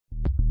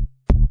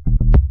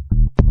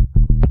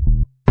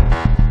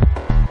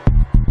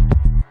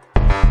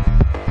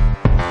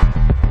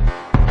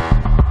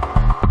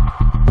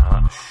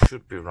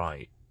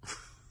right.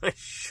 It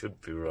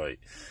should be right.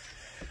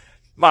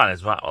 My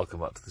name's Matt, welcome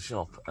back to the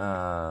shop.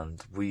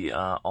 And we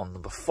are on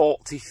number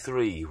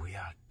 43. We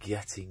are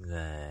getting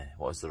there.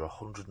 What is there,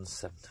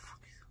 170?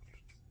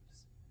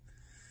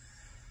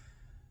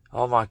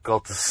 Oh my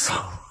god,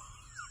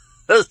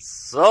 there's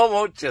so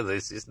much of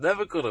this. It's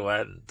never going to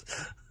end.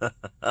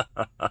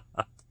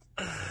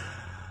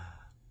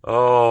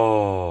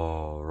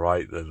 Oh,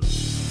 right then.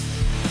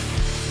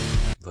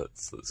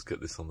 Let's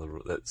get this on the.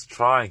 Let's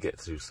try and get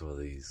through some of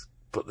these.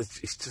 But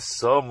it's just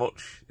so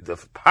much. They're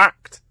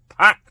packed.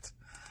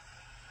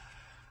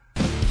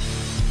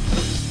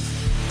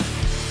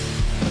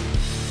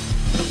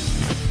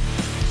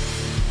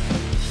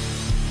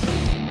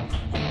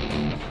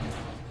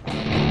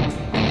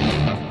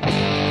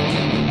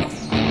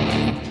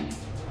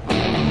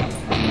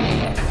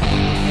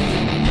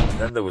 And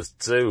then there was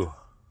two.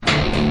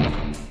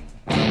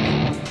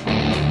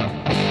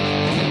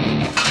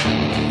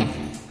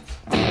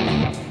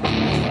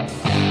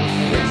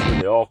 It's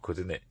really awkward,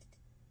 isn't it?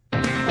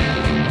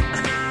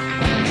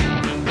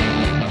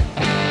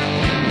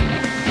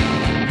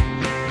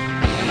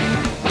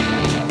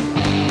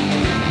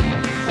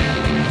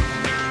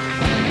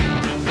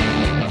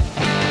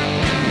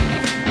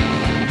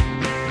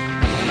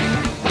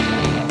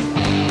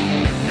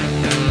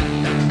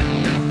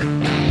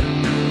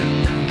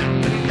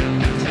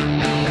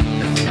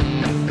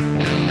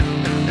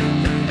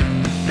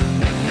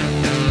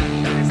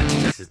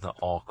 Not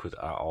awkward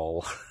at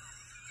all.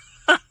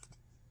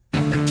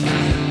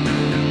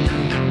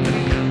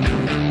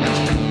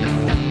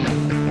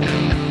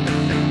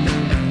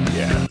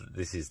 Yeah,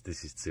 this is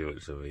too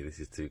much for me. This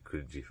is too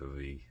cringy for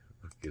me.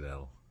 Fucking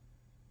hell.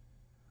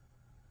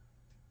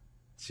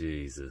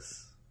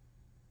 Jesus.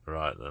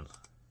 Right then.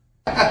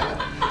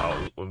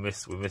 Oh, we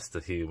missed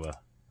the humour.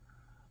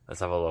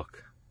 Let's have a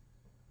look.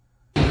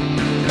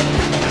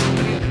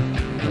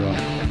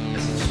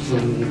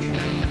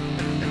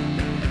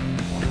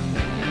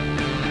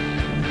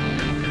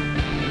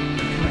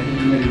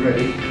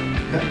 Ready?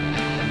 Okay.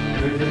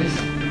 Ready for this?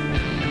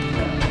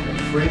 Right,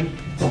 3,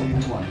 2,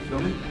 1.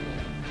 Filming?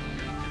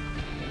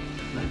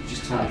 No,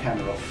 just turn the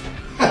camera off.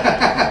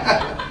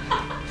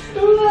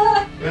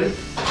 Ready?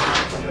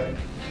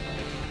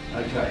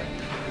 Okay.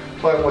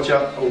 Hi,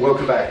 watcher.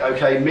 Welcome back.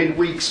 Okay,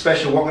 midweek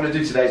special. What I'm going to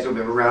do today is a little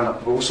bit of a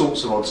roundup of all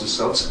sorts of odds and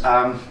sods.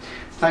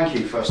 Thank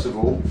you, first of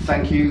all.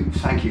 Thank you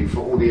for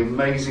all the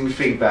amazing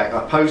feedback.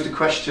 I posed a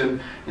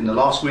question in the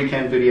last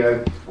weekend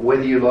video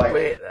whether you like.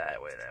 Wait there.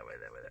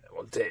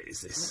 What date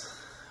is this?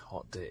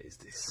 What date is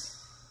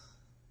this?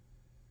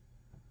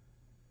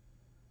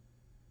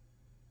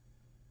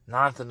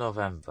 9th of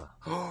November.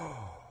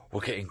 Oh, we're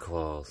getting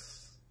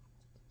close.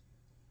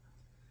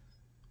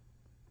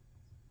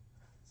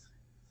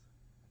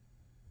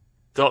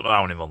 Don't know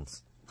how many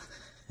months.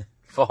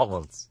 4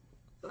 months.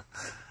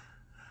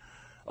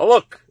 Oh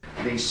look!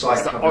 These side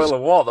it's the covers. oil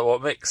and water that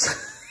won't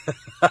mix.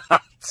 I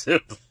do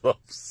love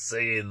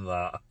seeing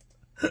that.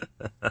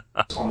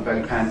 On the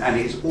belly pan, and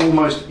it's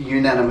almost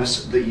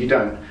unanimous that you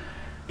don't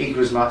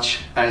equal as much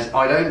as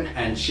I don't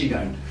and she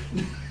don't.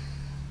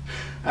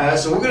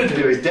 So what we're going to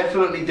do is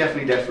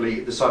definitely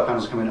the side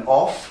panels are coming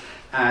off,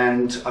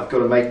 and I've got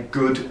to make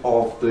good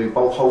of the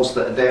bolt holes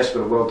that are there, so I've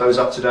got to weld those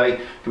up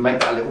today. Can make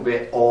that a little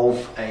bit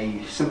of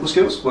a simple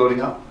skills,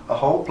 welding up a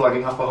hole,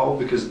 plugging up a hole,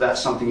 because that's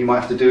something you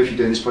might have to do if you're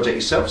doing this project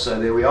yourself. So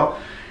there we are.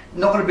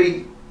 Not going to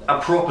be a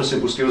proper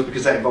simple skills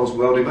because that involves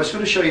welding, but I just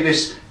want to show you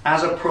this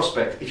as a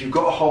prospect. If you've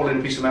got a hole in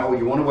a piece of metal,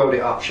 you want to weld it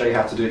up, show you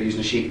how to do it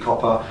using a sheet of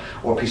copper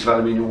or a piece of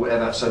aluminium or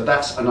whatever. So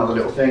that's another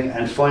little thing.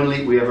 And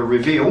finally, we have a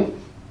reveal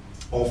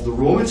of the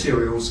raw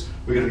materials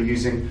we're going to be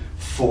using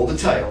for the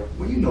tail.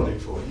 What are you nodding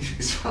for?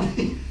 It's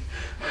funny.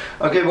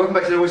 Okay, welcome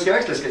back to the Always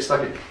Guys. Let's get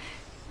stuck in.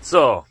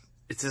 So,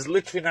 it has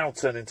literally now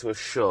turned into a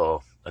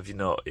show. Have you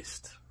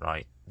noticed?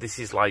 Right? This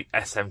is like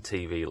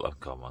SMTV. Oh,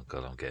 oh my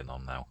god, I'm getting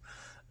on now.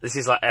 This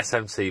is like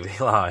SMTV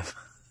Live.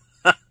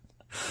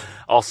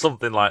 Or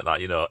something like that,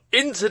 you know.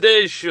 In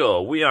today's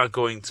show, we are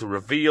going to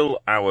reveal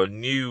our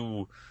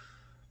new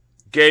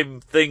game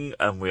thing,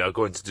 and we are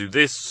going to do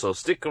this, so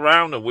stick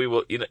around and we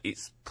will, you know,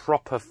 it's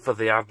proper for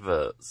the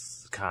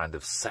adverts kind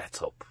of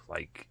setup.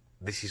 Like,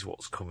 this is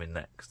what's coming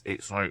next.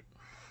 It's like,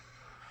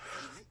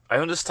 I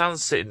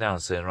understand sitting down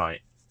and saying, right,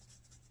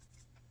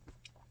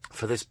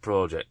 for this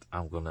project,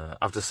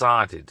 I've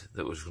decided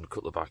that we're just going to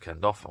cut the back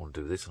end off. I want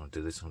to do this, I want to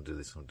do this, I want to do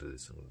this, I want to do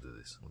this, I want to do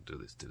this, I want to do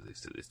this, do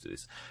this, do this, do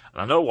this.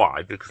 And I know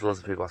why, because lots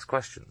of people ask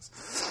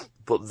questions.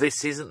 But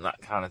this isn't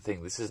that kind of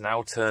thing. This has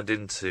now turned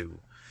into,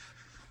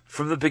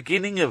 from the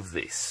beginning of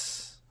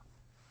this,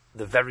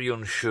 the very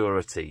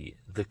unsurety,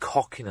 the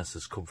cockiness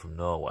has come from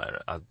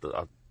nowhere.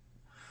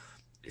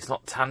 It's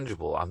not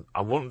tangible.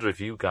 I wonder if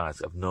you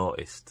guys have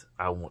noticed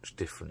how much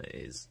different it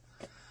is.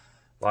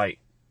 Like,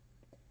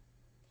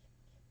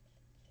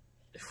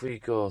 if we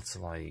go to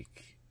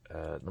like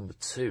number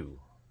 2,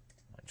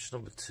 just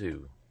number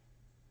 2,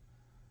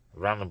 a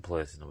random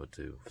place in number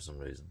 2 for some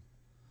reason.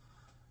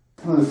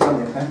 Oh,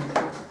 funny, okay.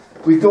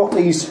 We've got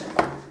these.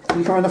 Can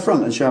you come in the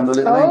front and show them the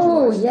little angel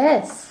eyes? Oh,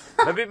 yes.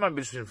 Maybe it might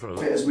be just in front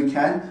of it as we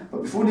can,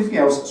 but before anything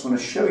else, I just want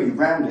to show you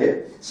around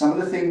it some of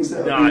the things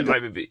that no,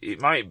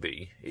 it might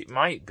be.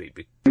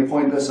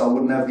 pointless. I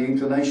wouldn't have the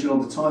inclination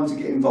or the time to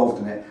get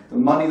involved in it. The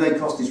money they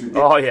cost is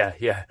ridiculous. Oh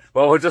yeah.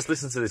 Well, we'll just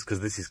listen to this because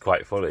this is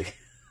quite funny.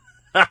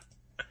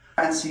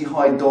 Fancy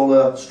high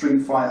dollar Street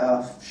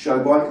Fighter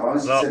show bike. I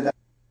honestly said that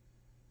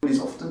is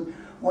often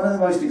one of the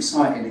most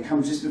exciting. It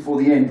comes just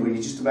before the end where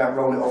you just about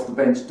roll it off the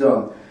bench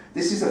done.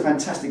 This is a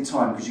fantastic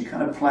time because you're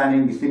kind of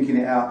planning, you're thinking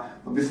it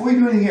out. But before you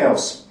do anything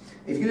else,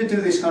 if you're going to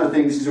do this kind of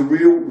thing, this is a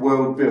real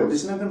world build.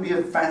 This is not going to be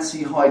a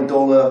fancy high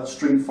dollar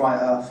Street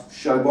Fighter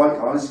show bike. I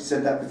honestly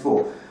said that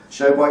before.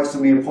 Show bikes to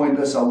me are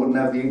pointless. I wouldn't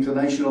have the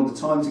inclination or the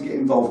time to get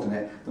involved in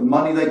it. The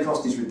money they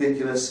cost is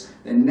ridiculous.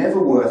 They're never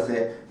worth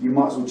it. You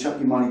might as well chuck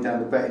your money down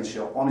the betting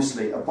shop.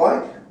 Honestly, a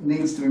bike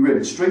needs to be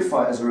ridden. Street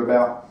Fighters are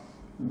about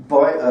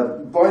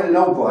buying an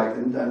old bike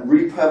and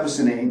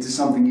repurposing it into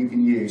something you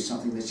can use,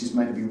 something that's just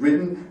meant to be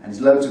ridden and is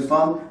loads of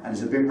fun and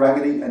is a bit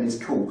raggedy and is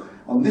cool.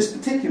 On this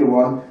particular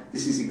one,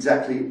 this is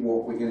exactly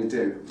what we're going to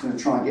do. We're going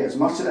to try and get as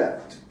much of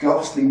that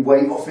ghastly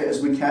weight off it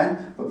as we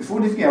can, but before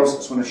anything else, I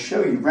just want to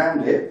show you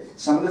around it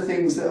some of the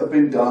things that have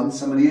been done,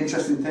 some of the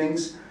interesting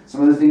things,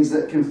 some of the things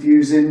that are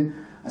confusing,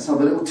 and some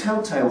of the little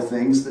telltale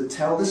things that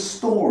tell the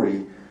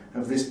story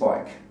of this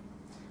bike.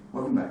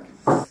 Welcome back.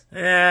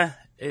 Yeah.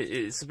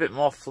 It's a bit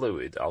more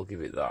fluid, I'll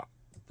give it that,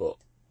 but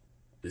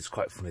it's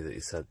quite funny that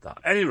you said that.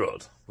 Any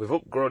road, we've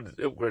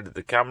upgraded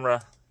the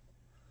camera,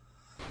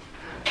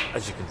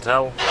 as you can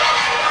tell.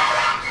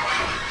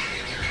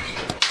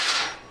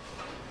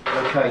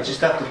 Okay,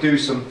 just have to do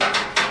some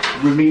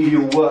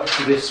remedial work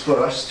to this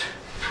first.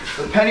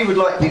 But Penny would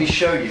like me to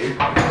show you,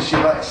 because she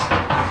likes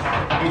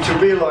you to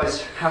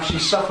realise how she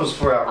suffers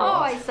for our ride.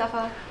 Oh, I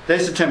suffer.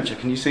 There's the temperature,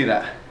 can you see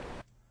that?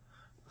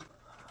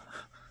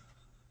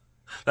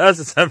 That's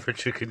the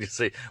temperature, can you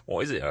see?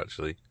 What is it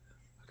actually?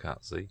 I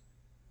can't see.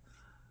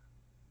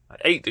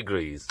 8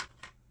 degrees.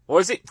 What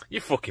is it? You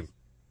fucking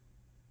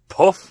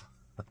puff.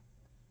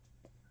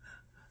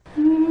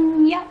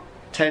 Yeah.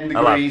 10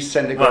 degrees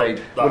centigrade.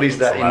 Well, what is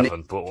that 11,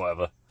 in but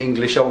whatever.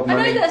 English, old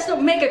money? I know that's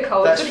not mega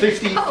cold. That's but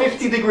 50, it's cold.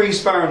 50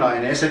 degrees Fahrenheit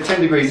in here, so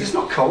 10 degrees. It's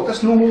not cold,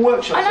 that's normal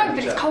workshop I know,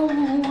 but temperature. it's cold.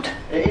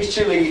 It is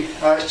chilly.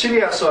 It's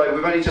chilly outside.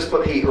 We've only just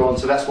put the heater on,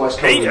 so that's why it's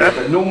cold.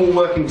 But normal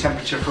working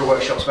temperature for a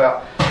workshop's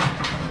about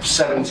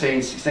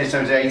 17, 16,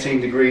 17, 18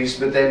 degrees,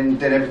 but then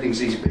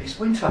everything's easy. But it's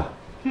winter.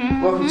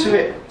 Welcome to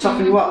it.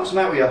 Toughen you up. What's the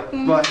matter with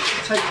you? Right,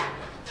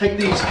 take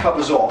these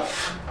covers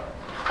off,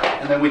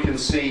 and then we can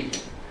see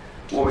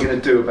what we're going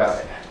to do about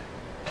it.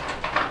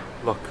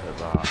 Look at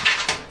that.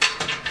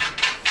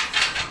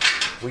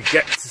 We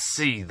get to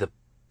see the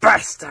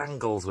best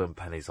angles when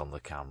Penny's on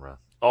the camera.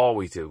 Oh,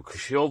 we do,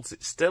 because she holds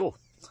it still.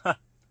 I've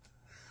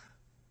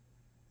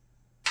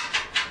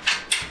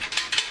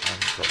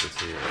got this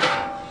here.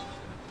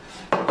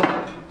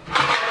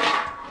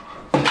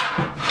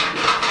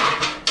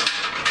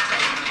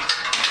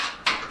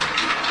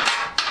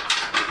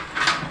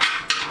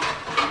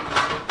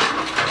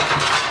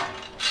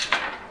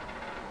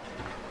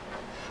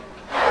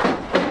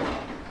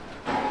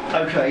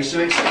 Okay, so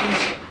it's,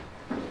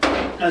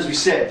 as we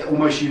said,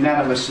 almost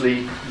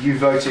unanimously you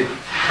voted,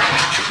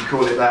 if you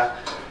call it that,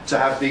 to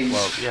have these.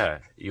 Well, yeah,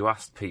 you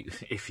asked people,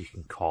 if you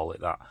can call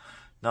it that.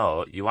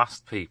 No, you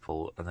asked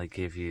people and they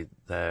give you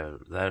their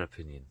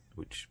opinion,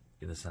 which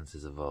in a sense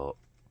is a vote.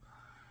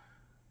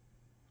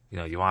 You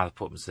know, you either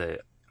put them and say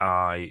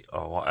aye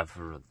or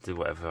whatever, do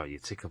whatever, you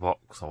tick a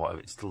box or whatever,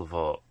 it's still a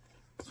vote.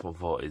 That's what a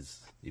vote is.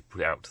 You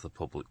put it out to the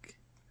public.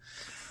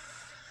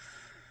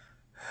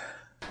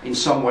 In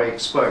some way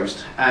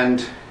exposed,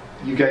 and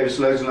you gave us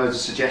loads and loads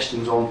of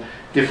suggestions on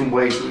different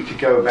ways that we could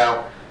go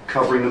about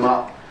covering them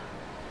up,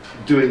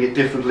 doing it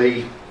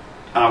differently,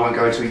 and I won't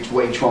go into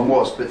what each one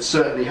was, but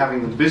certainly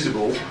having them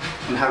visible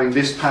and having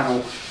this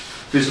panel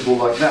visible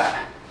like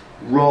that,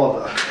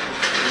 rather than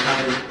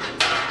having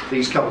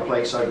these cover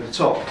plates over the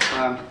top.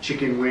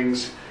 Chicken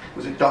wings,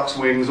 was it duck's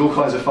wings, all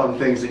kinds of fun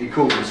things that you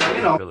call them. So,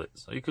 you know,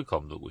 So you could call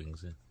them duck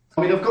wings, yeah.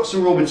 I mean, I've got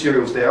some raw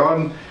materials there.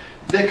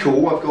 They're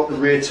cool. I've got the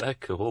rear They're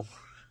cool.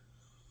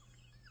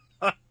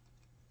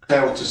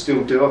 tail to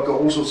still do. I've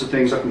got all sorts of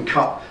things I can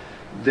cut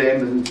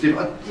them, and you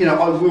know,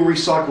 I will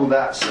recycle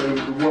that, so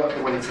the work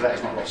that went into that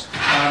is not lost.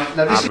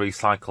 Now this I'd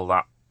recycle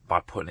that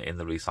by putting it in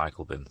the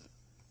recycle bin.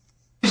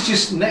 is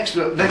just next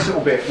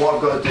little bit what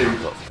I've got to do. I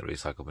don't think the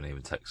recycle bin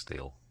even takes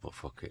steel, but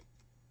fuck it.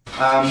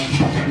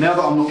 Now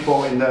that I'm not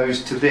bolting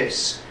those to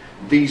this,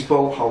 these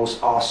bolt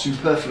holes are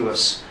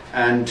superfluous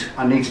and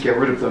I need to get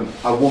rid of them.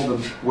 I want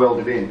them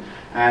welded in,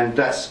 and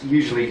that's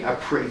usually a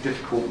pretty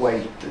difficult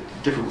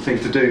difficult thing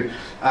to do,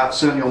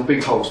 certainly on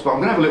big holes, but I'm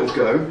going to have a little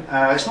go.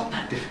 It's not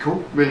that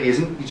difficult, really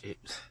isn't.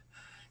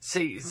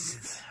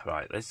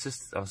 Right,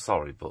 I'm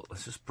sorry, but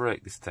let's just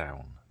break this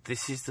down.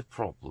 This is the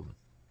problem,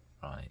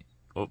 right?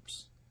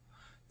 Oops.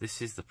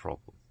 This is the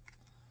problem.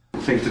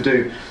 Thing to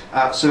do,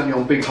 certainly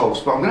on big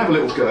holes, but I'm going to have a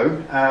little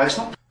go. It's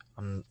not.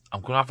 I'm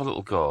going to have a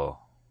little go,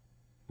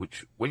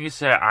 which, when you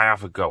say I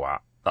have a go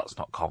at, that's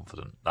not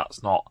confident.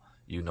 That's not,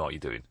 you know what you're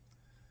doing.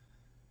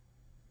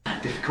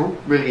 Difficult,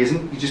 really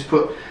isn't. You just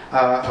put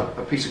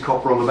a piece of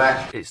copper on the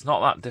back. It's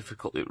not that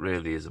difficult, it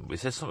really isn't. We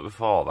said something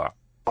before that.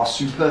 Are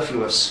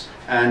superfluous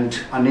and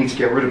I need to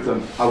get rid of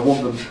them. I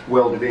want them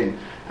welded in,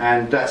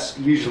 and that's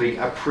usually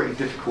a pretty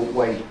difficult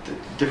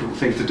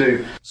thing to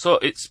do. So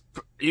it's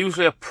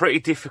usually a pretty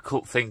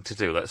difficult thing to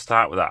do. Let's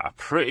start with that. A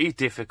pretty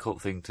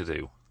difficult thing to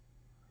do.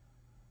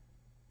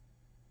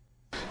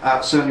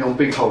 Certainly on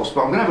big holes,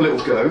 but I'm going to have a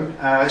little go.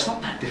 It's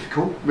not that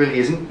difficult, really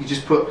isn't. You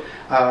just put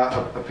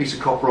a piece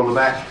of copper on the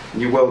back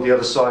and you weld the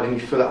other side and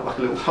you fill up like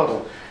a little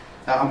puddle.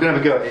 I'm going to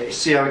have a go at it,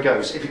 see how it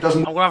goes. If it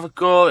doesn't... I'm going to have a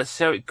go, let's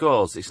see how it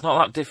goes. It's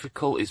not that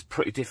difficult, it's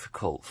pretty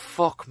difficult.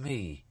 Fuck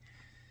me.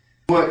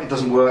 It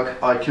doesn't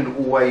work, I can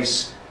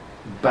always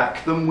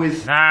back them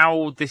with...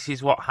 Now, this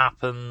is what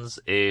happens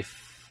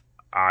if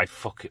I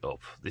fuck it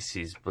up. This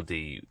is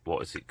bloody,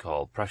 what is it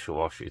called? Pressure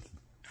washing.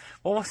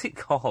 What was it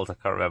called? I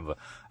can't remember.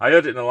 I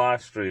heard it in a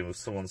live stream of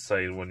someone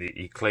saying when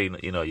you clean,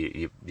 you know,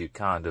 you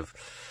kind of...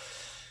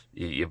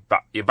 You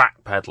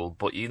backpedal,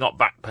 but you're not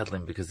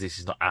backpedaling because this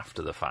is not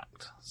after the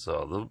fact.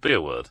 So there'll be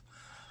a word.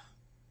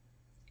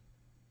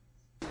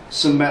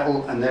 Some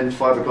metal and then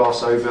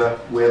fiberglass over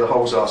where the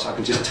holes are, so I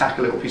can just tack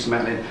a little piece of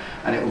metal in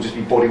and it will just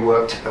be body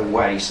worked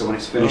away. So when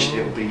it's finished,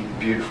 it will be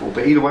beautiful.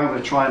 But either way, I'm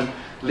going to try and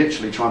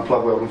literally plug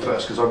weld them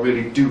first because I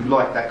really do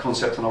like that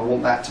concept and I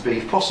want that to be,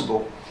 if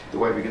possible, the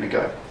way we're going to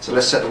go. So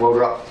let's set the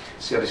welder up,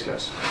 see how this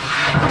goes.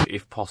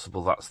 If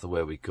possible, that's the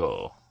way we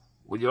go.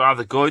 Well, you're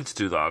either going to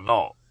do that or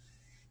not.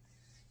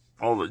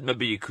 Or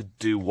maybe you could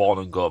do one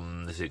and go,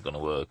 this ain't going to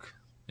work.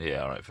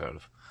 Yeah, alright, fair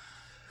enough.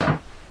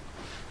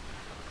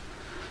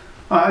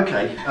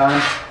 Okay,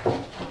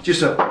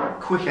 just a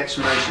quick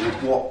explanation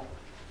of what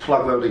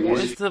plug welding is.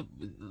 What is the...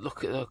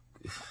 Look at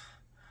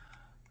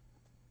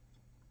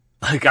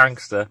the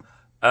gangster.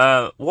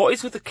 What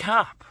is with the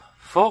cap?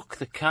 Fuck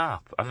the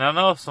cap. I mean, I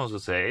know someone's going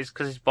to say it's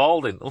because he's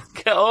balding. Well,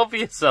 get over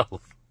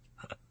yourself.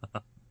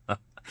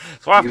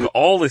 So I've got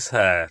all this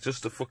hair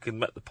just to fucking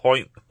make the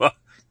point.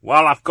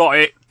 Well, I've got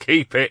it.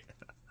 Keep it.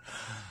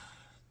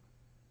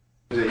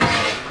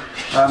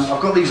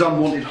 I've got these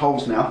unwanted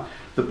holes now.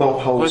 The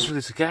bolt holes. Where's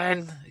this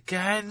again?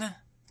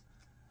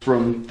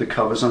 From the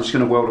covers. I'm just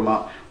going to weld them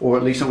up, or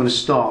at least I'm going to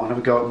start and have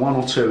a go at one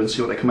or two and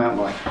see what they come out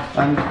like.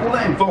 And all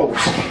that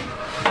involves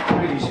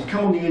really is you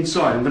come on the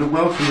inside. I'm going to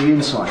weld from the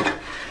inside.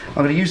 I'm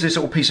going to use this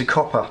little piece of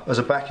copper as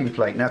a backing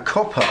plate. Now,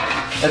 copper.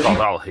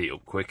 That'll heat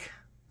up quick.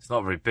 It's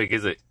not very big,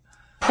 is it?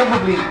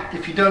 Probably,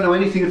 if you don't know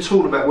anything at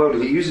all about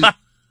welding, it uses.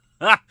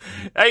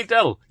 Hey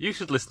Del, you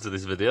should listen to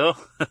this video.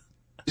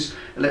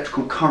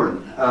 Electrical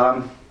current.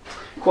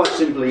 Quite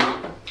simply,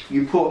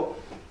 you put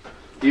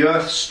the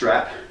earth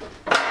strap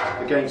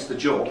against the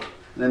job,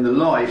 and then the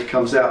live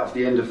comes out of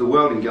the end of the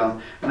welding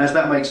gun, and as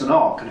that makes an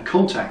arc and a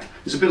contact,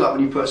 it's a bit like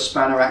when you put a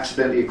spanner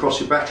accidentally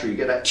across your battery, you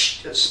get that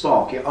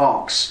spark, it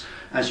arcs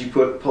as you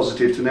put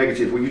positive to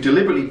negative. Well, you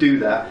deliberately do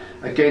that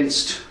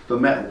against the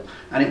metal,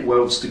 and it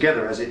welds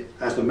together as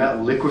the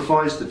metal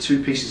liquefies, the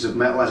two pieces of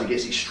metal, as it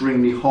gets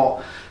extremely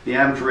hot. The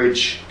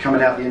amperage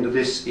coming out the end of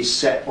this is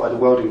set by the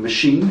welding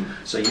machine,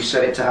 so you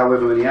set it to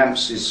however many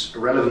amps is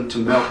irrelevant to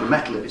melt the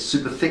metal. If it's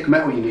super thick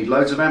metal, you need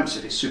loads of amps.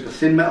 If it's super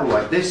thin metal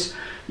like this,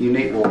 you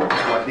need, or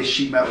like this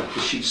sheet metal,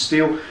 this sheet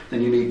steel,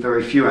 then you need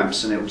very few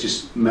amps, and it will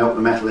just melt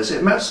the metal. As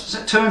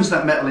it turns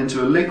that metal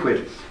into a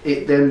liquid,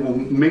 it then will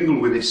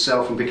mingle with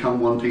itself and become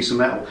one piece of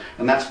metal.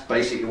 And that's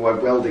basically why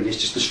welding is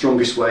just the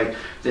strongest way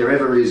there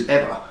ever is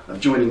of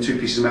joining two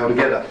pieces of metal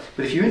together.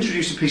 But if you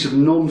introduce a piece of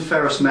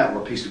non-ferrous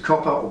metal, a piece of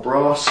copper or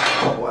brass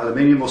or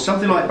aluminium or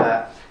something like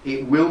that,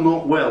 it will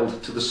not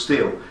weld to the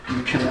steel.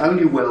 You can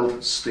only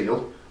weld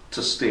steel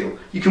to steel.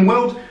 You can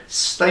weld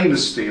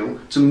stainless steel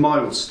to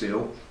mild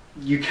steel.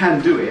 You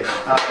can do it.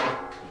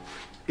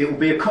 It will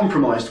be a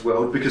compromised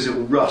weld because it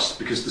will rust,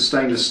 because the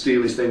stainless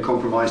steel is then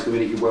compromised the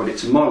minute you weld it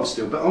to mild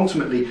steel. But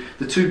ultimately,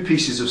 the two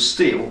pieces of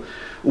steel,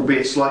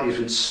 albeit slightly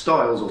different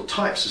styles or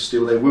types of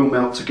steel, they will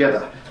melt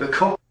together. But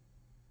copper...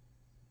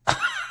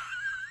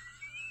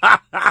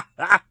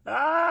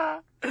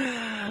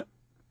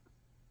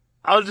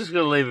 I'm just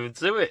going to leave him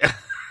to it.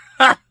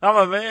 I'm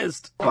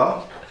amazed.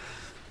 Copper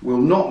will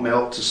not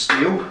melt to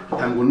steel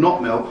and will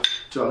not melt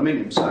to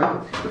aluminium.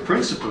 So the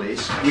principle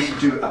is, if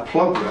you do a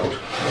plug weld,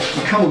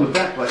 you come on the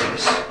back like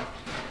this,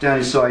 down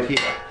inside here,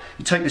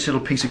 you take this little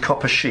piece of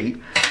copper sheet,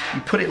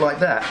 you put it like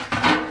that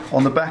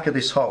on the back of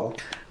this hole,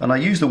 and I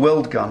use the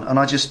weld gun and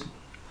I just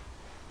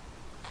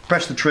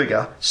press the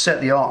trigger,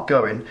 set the arc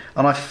going,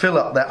 and I fill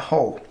up that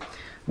hole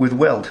with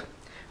weld.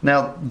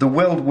 Now the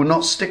weld will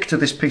not stick to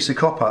this piece of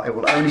copper, it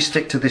will only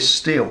stick to this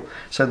steel.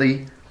 So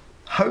the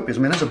hope is,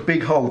 I mean, that's a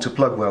big hole to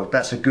plug weld.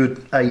 That's a good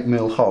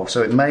 8mm hole,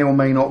 so it may or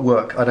may not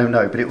work, I don't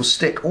know, but it will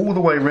stick all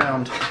the way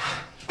around,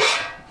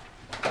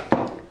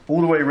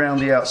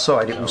 the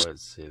outside. It will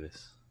see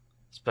this,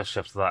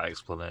 especially after that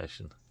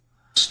explanation.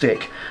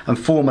 Stick and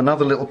form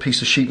another little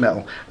piece of sheet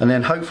metal, and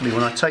then hopefully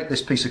when I take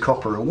this piece of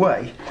copper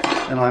away,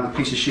 then I have a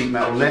piece of sheet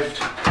metal left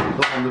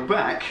that on the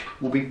back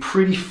will be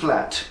pretty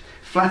flat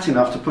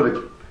enough to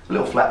put a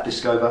little flat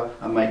disc over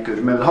and make good.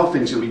 Remember, the whole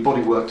thing's going to be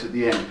body worked at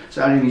the end,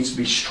 so it only needs to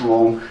be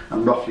strong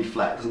and roughly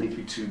flat. It doesn't need to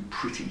be too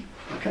pretty.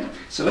 Okay,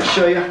 so let's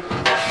show you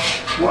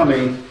what I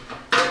mean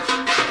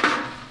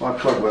by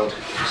plug weld.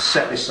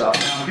 Set this up.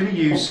 Now I'm going to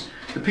use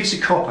the piece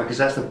of copper because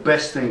that's the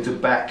best thing to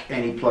back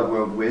any plug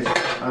weld with.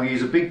 I'm going to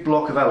use a big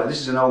block of alloy.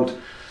 This is an old,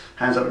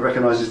 hands up,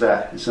 recognises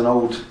that. It's an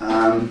old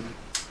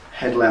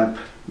headlamp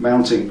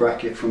mounting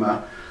bracket from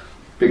a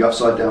big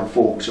upside down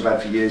fork which I've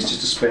had for years,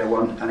 just a spare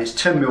one, and it's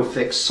 10mm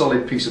thick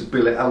solid piece of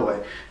billet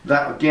alloy.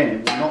 That again,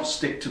 it will not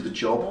stick to the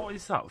job. What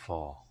is that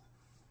for?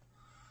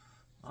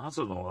 I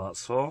don't know what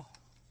that's for.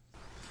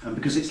 And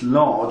because it's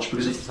large,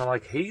 because it's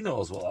like he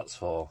knows what that's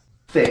for.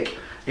 Thick,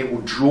 it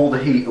will draw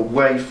the heat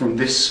away from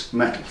this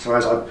metal. So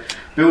as I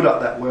build up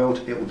that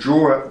weld, it will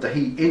draw the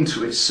heat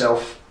into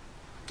itself,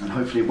 and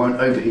hopefully it won't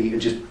overheat and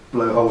just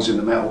blow holes in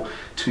the metal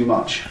too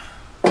much.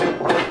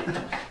 Right,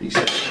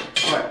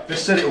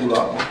 let's set it all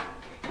up.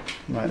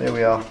 Right, there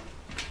we are.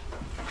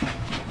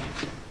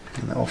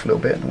 Turn that off a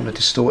little bit. I don't want to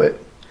distort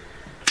it.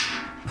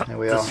 There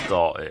we are.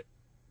 Distort it.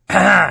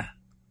 I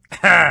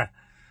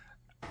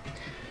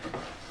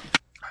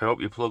hope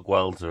your plug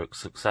welds are as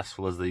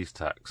successful as these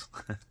tacks.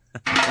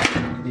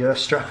 The earth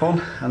strap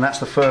on, and that's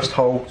the first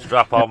hole.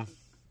 Strap on.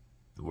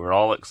 We're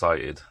all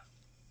excited.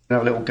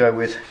 Have a little go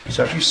with.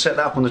 So if you set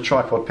that up on the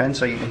tripod pen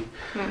so you can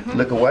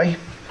look away,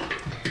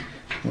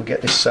 we'll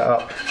get this set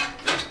up,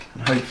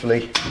 and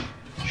hopefully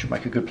it should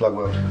make a good plug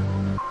weld.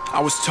 I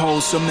was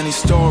told so many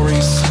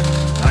stories,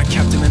 and I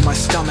kept them in my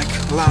stomach.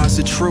 Lies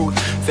of truth,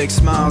 fake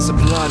smiles of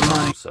blood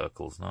money.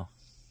 Circles now.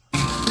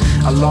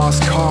 I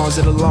lost cause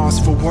at a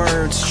loss for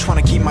words,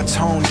 trying to keep my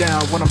tone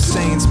down. What I'm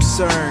saying's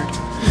absurd,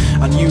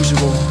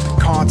 unusual,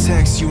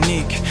 context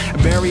unique,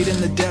 buried in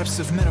the depths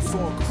of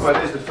metaphorical. Right,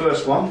 there's the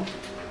first one.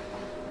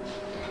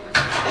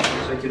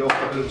 Take it off,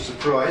 have a little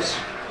surprise.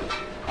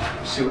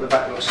 See what the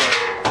back looks like.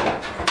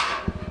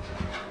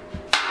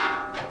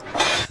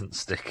 Doesn't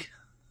stick.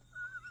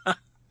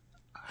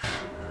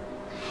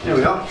 There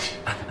we are.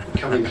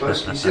 Coming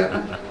close, can you see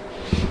that?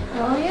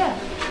 Oh yeah.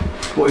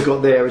 What we've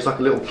got there is like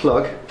a little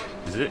plug.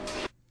 Is it?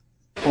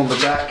 On the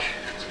back.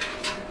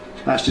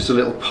 That's just a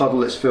little puddle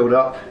that's filled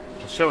up.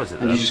 Show us it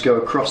and then. You just go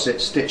across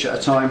it, stitch at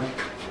a time.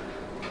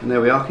 And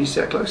there we are. Can you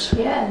see that close?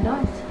 Yeah,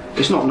 nice.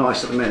 It's not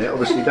nice at the minute,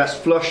 obviously that's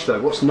flush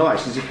though. What's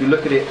nice is if you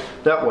look at it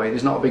that way,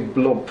 there's not a big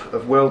blob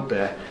of weld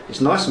there.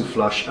 It's nice and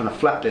flush, and a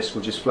flat disc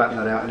will just flatten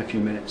that out in a few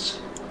minutes.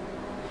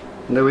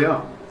 And there we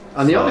are.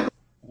 And the other...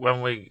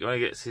 When he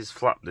gets his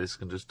flat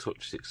disc and just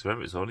touches it, because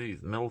remember it's only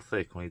mil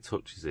thick when he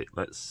touches it,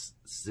 let's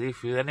see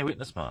if there's any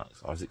witness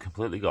marks, or is it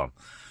completely gone?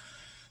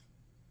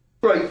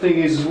 Great thing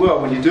is as well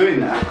when you're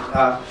doing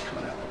that,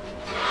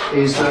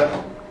 is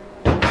that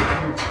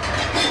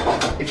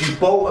if you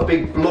bolt a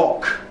big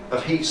block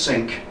of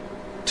heatsink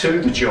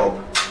to the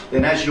job,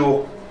 then as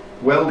you're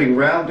welding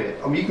round it,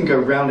 I mean you can go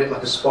round it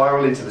like a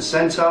spiral into the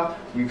centre,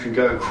 you can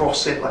go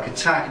across it like a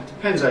tack, it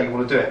depends how you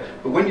want to do it.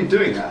 But when you're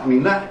doing that, I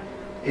mean that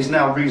is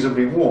now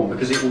reasonably warm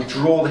because it will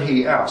draw the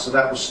heat out, so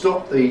that will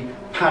stop the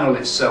panel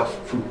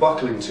itself from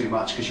buckling too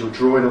much because you're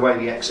drawing away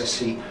the excess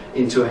heat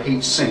into a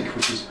heat sink,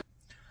 which is...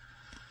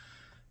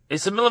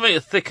 It's a millimetre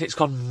thick and it's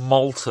gone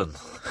molten.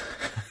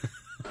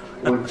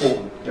 All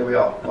important. There we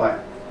are. Right,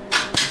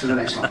 to the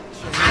next one.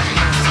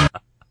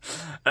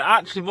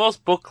 Actually,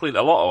 most buckling,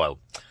 a lot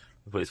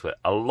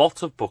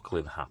of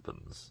buckling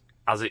happens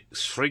as it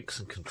shrinks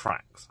and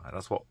contracts. Right?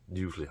 That's what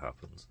usually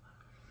happens.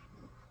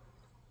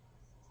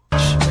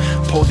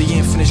 Pull the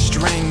infinite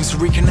strings,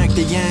 reconnect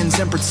the ends,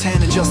 and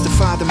pretend to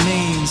justify the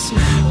means.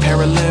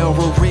 Parallel,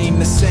 we're reading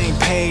the same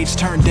page.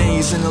 Turn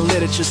days into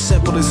literature,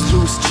 simple as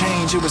loose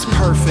change. It was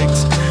perfect,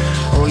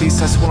 or at least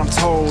that's what I'm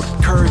told.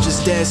 Courage is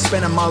dead,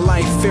 spending my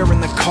life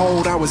fearing the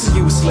cold. I was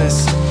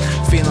useless,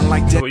 feeling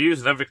like death. We're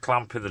using every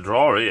clamp in the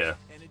drawer here.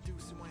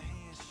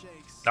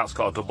 That's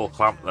got a double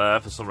clamp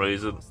there for some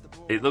reason.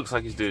 It looks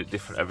like he's doing it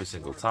different every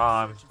single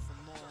time.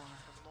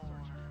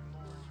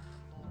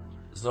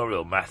 There's no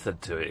real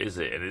method to it, is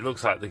it? And it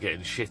looks like they're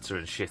getting shitter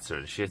and shitter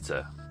and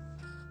shitter.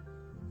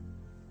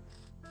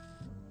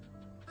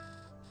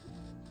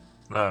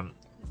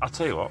 I'll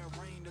tell you what,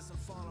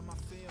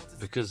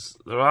 because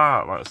there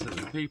are, like I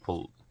said,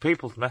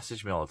 people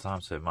message me all the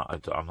time saying,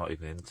 Matt, I'm not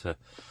even into,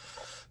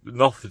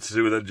 nothing to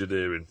do with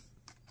engineering.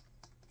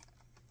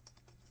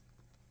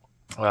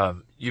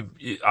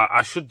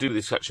 I should do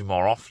this actually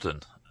more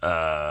often,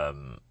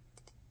 to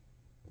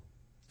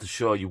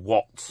show you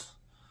what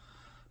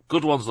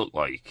good ones look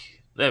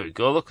like. There we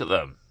go, look at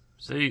them.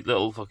 See,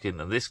 little fucking,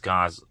 and this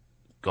guy's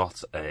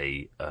got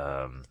a,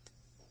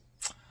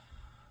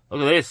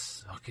 look at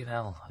this, fucking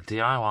hell, a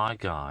DIY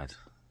guide.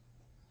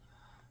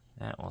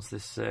 Yeah, what's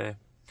this say?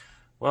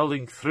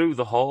 Welding through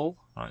the hole,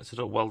 right, so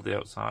don't weld the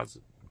outsides,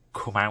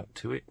 come out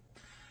to it.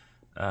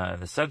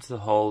 In the centre of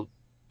the hole,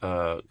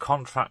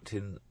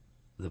 contacting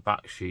the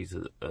back sheet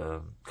of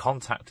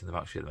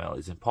the metal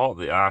is important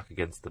the arc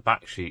against the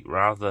back sheet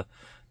rather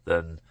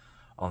than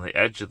on the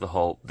edge of the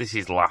hole. This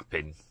is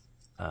lapping,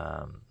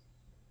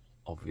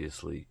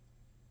 obviously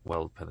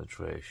weld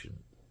penetration.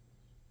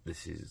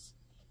 This is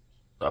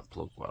a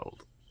plug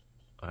weld.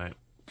 Right.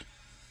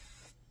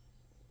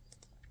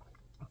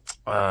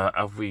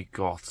 Have we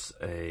got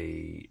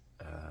a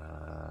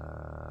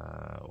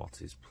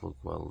what is plug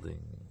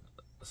welding?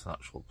 It's an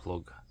actual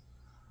plug.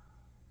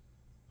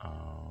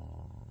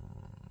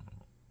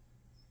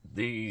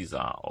 These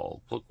are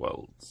all plug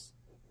welds.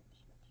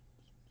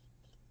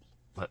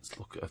 Let's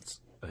look at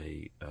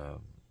a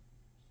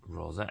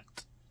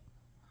rosette.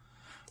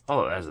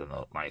 Oh, there's a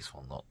nice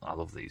one. I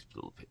love these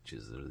little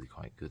pictures. They're really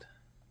quite good.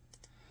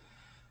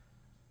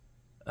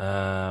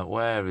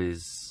 Where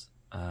is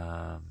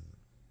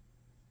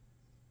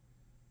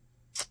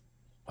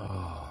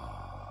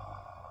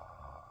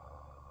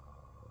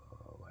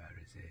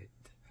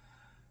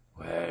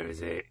where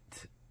is it?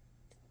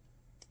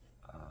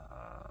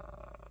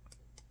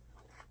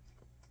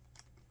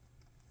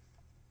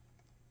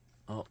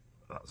 Oh,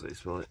 that's how you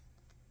spell it.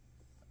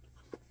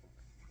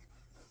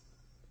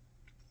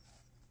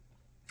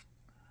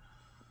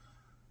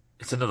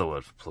 It's another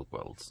word for plug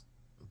welds,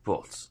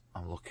 but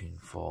I'm looking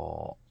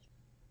for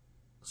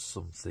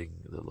something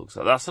that looks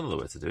like that's another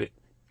way to do it.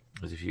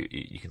 Is if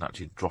you can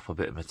actually drop a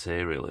bit of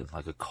material in,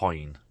 like a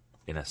coin,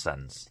 in a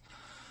sense,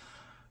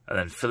 and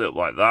then fill it up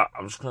like that.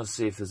 I'm just going to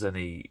see if there's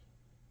any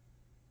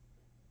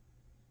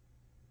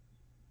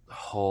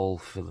hole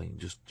filling,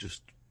 just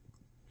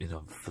you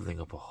know, filling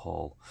up a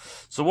hole.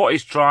 So what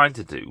he's trying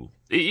to do,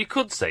 you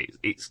could say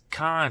it's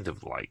kind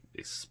of like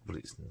this, but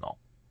it's not.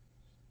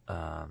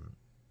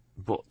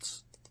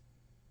 But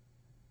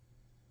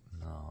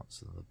no,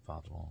 it's a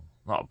bad one.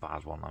 Not a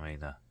bad one. I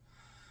mean, a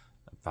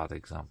bad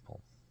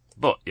example.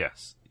 But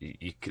yes,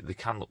 they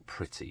can look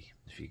pretty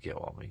if you get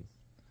what I mean.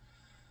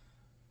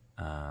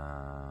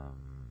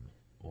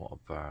 What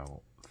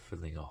about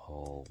filling a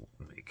hole?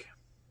 MIG.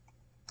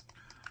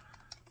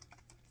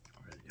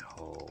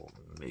 Hole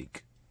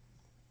MIG.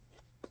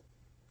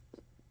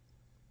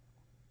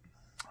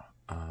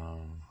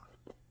 Oh,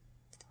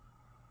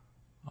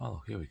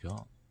 look, here we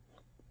go.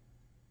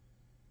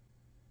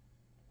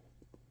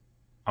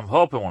 I'm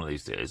hoping one of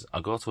these days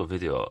I'll go to a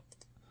video.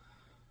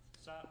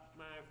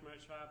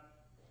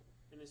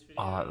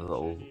 I like the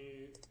little.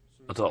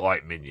 I don't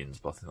like minions,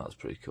 but I think that's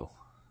pretty cool.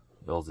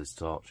 He holds his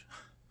torch.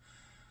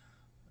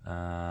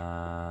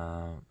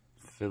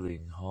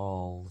 Filling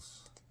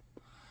holes.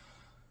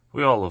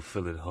 We all love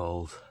filling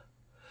holes.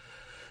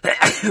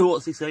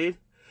 What's he saying?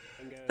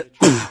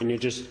 And you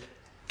just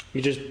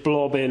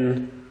blob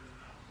in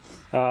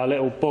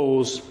little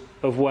balls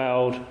of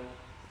weld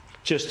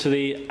just to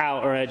the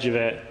outer edge of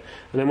it,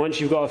 and then once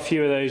you've got a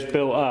few of those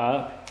built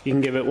up, you can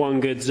give it one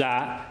good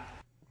zap.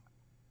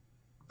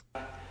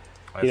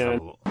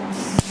 Look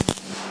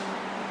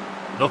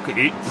at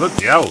it,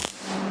 bloody hell.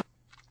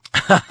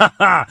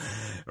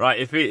 Right,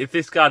 if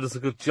this guy does a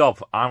good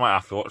job, I might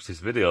have to watch this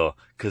video,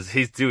 because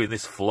he's doing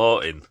this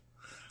floating.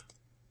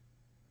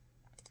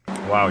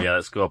 Wow, yeah,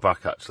 let's go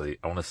back actually.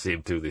 I want to see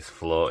him do this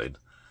floating.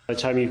 By the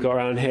time you've got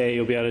around here,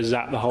 you'll be able to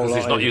zap the whole lot.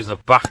 Because he's not using a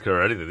backer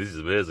or anything, this is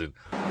amazing.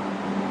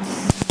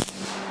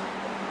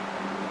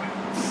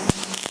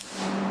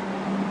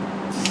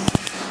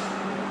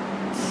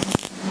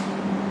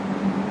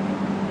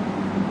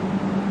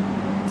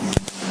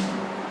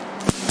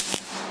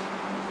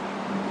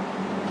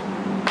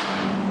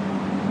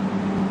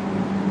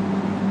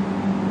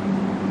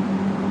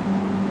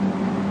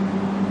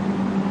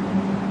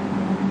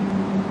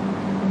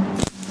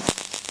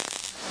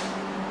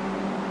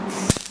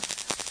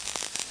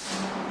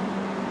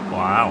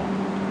 Wow.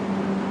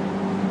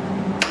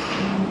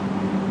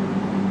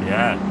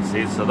 Yeah,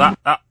 see, so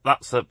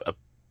that's a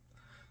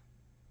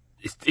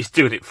he's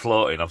doing it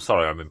floating. I'm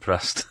sorry, I'm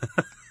impressed.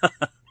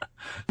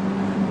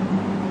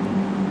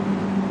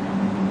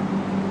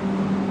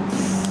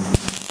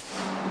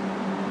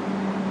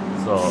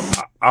 So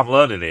I'm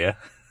learning here.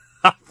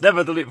 I've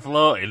never done it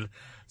floating.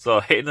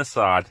 So hitting a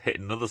side,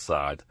 hitting another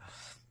side.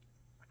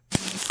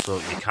 So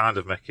you're kind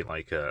of making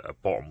like a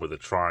bottom with a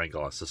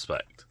triangle, I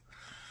suspect.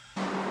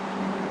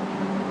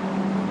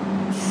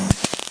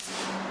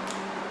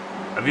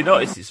 Have you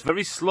noticed it's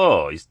very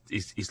slow?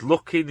 He's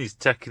looking, he's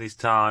taking his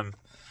time.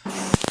 Well,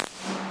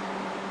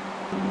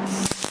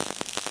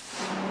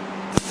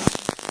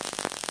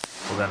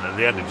 then at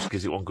the end, it just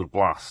gives it one good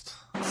blast.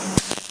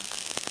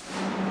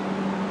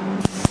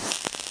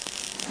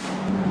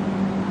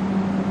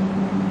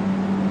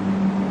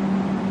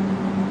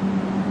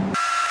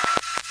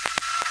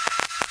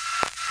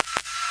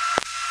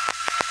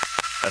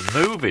 And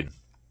moving.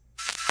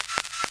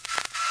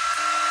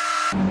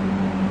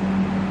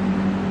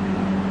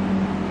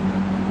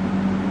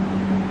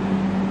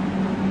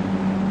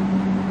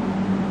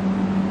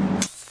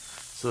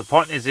 So the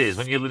point is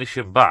when you linish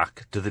them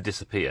back, do they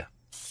disappear?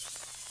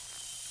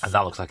 And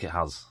that looks like it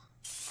has.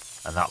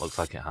 And that looks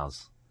like it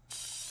has.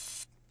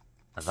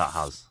 And that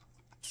has.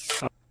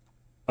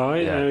 Oh,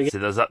 yeah. See,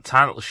 there's that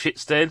tiny little shit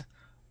stain.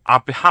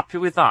 I'd be happy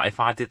with that if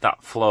I did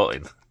that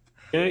floating.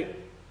 Okay.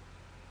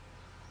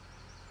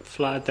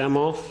 Flatted them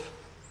off.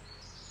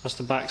 That's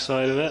the back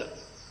side of it.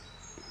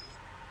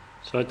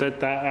 So I did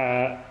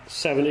that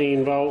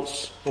 17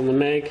 volts on the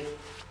MIG.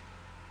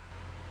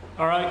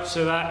 Alright,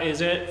 so that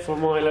is it for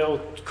my little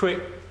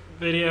quick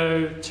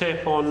video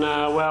tip on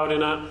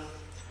welding up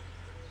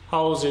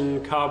holes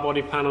in car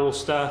body panel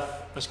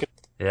stuff.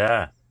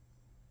 Yeah.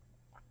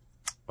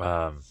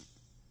 I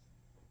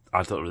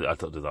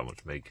don't do that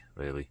much MIG,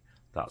 really.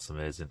 That's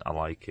amazing. I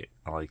like it.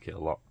 I like it a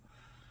lot.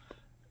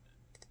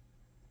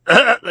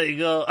 There you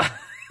go.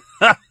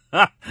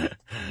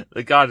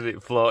 The guy did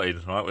it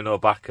floating, right, with no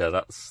backer.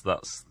 That's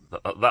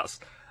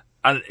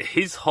and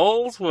his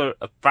holes were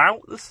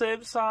about the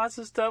same size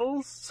as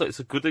Dell's, so it's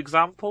a good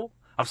example.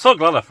 I'm so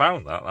glad I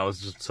found that. That was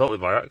just totally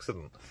by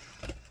accident.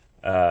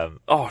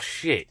 Oh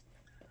shit.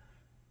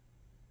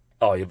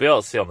 Oh, you'll be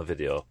able to see on the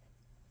video.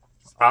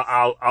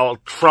 I'll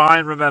try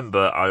and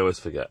remember. I always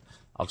forget.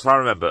 I'll try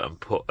and remember and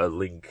put a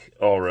link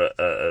or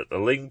a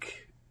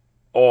link,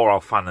 or I'll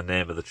find the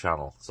name of the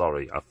channel.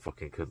 Sorry, I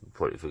fucking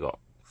completely forgot.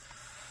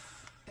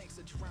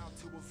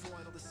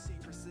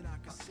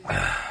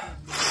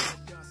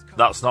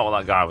 That's not what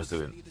that guy was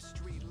doing.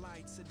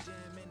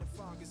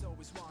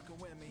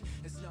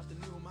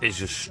 He's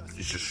just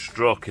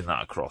stroking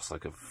that across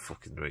like a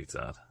fucking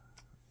retard.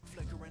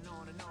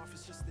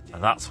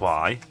 And that's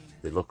why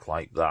they look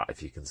like that,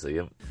 if you can see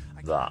them.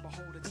 That.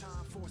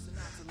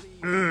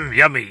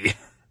 Yummy!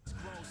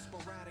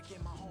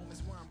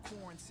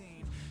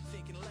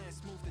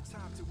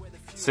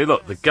 See,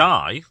 look, the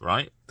guy,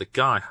 right? The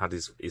guy had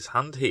his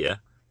hand here,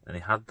 and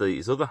he had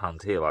his other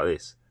hand here like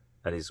this.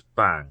 And he's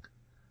bang.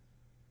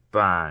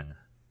 Bang.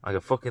 Like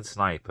a fucking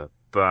sniper.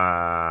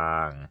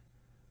 Bang.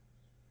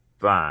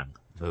 Bang.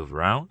 Move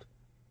around.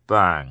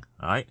 Bang.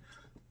 Right?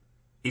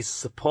 He's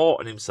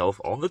supporting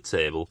himself on the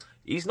table.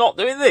 He's not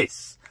doing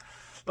this.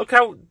 Look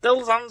how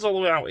Dell's hand's all the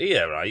way out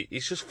here, right?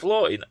 He's just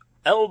floating,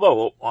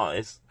 elbow up like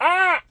this.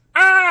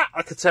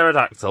 Like a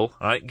pterodactyl,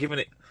 right? Giving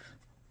it...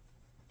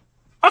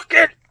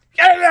 Okay!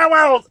 Get in there,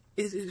 weld!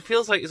 It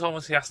feels like it's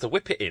almost he has to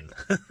whip it in.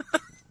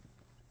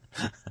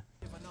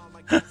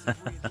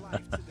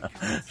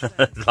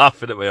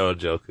 Laughing at my own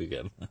joke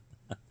again.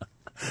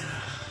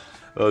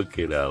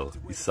 Fucking hell,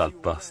 you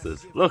sad bastard.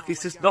 Look,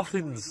 it's just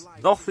nothing's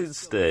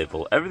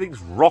stable. Everything's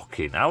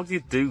rocking. How do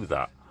you do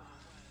that?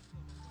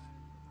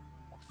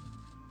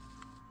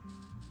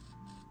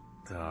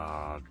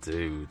 Ah, oh,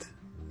 dude,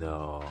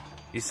 no.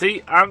 You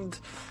see, and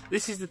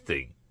this is the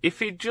thing. If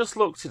he just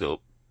looked it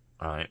up,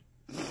 right,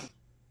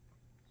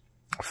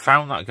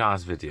 found that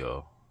guy's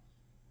video,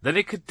 then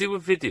he could do a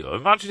video.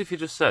 Imagine if he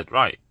just said,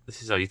 right,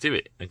 this is how you do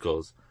it. And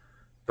goes,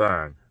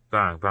 bang,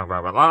 bang, bang,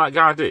 bang, bang, like that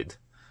guy did.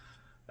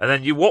 And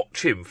then you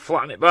watch him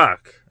flatten it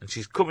back, and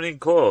she's coming in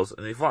close,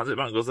 and he flattens it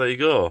back and goes, there you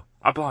go.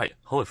 I'd be like,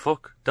 holy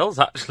fuck, Dell's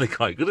actually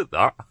quite good at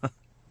that.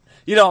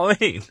 You know what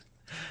I mean?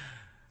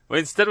 But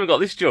instead we've got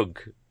this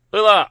junk.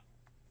 Look at that.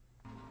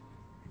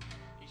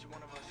 Each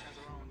one of us has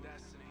our own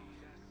destiny.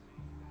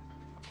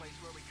 A place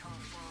where we come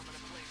from and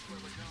a place where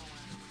we're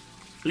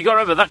going. You got to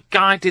remember, that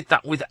guy did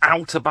that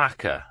without a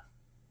backer.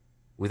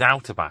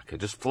 Without a backer,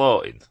 just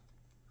floating.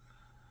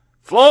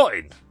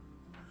 Floating!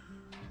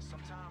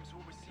 Sometimes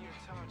what we see and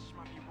touch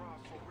might be rough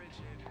or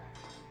rigid.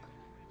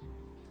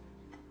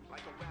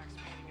 Like a wax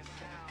painting a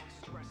sound,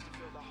 stressed to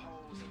fill the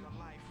holes in the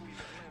life we've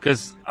lived.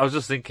 Because I was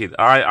just thinking,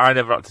 I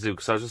never had to do,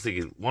 because I was just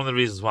thinking, one of the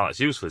reasons why that's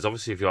useful is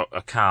obviously if you've got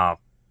a car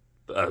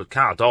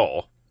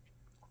door,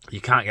 you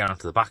can't get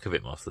onto the back of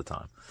it most of the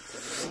time.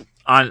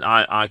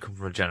 I come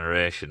from a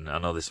generation, I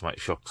know this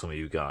might shock some of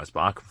you guys, but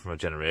I come from a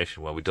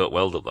generation where we don't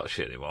weld up that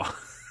shit anymore.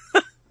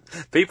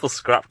 People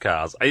scrap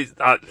cars. I've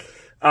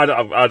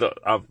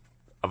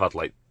had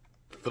like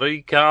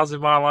 3 cars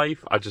in my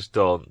life. I just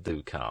don't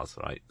do cars,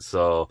 right?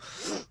 So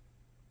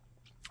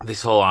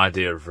this whole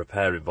idea of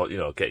repairing, but you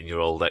know, getting your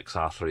old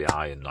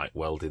XR3i and like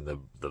welding the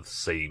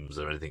seams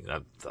or anything,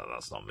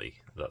 that's not me.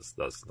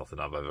 That's nothing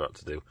I've ever had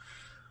to do.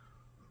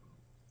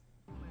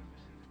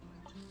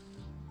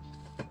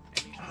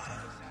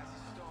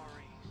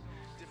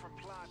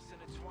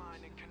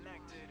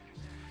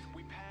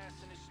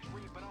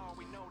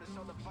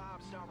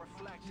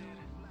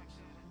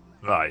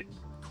 Right.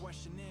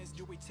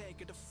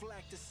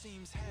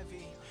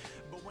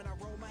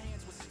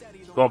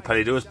 Go on,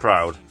 Penny, do us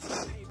proud.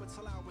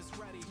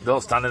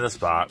 Don't stand in the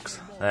sparks.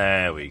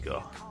 There we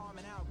go.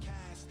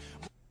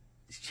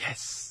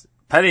 Yes.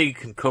 Penny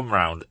can come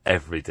round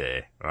every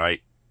day,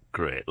 right?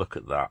 Great, look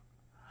at that.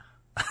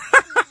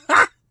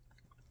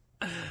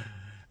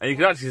 And you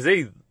can actually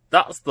see,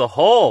 that's the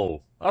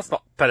hole. That's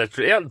not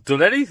penetrating. He hasn't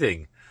done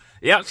anything.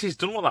 He actually has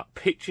done what that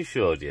picture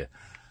showed you.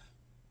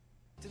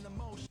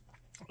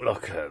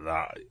 Look at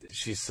that.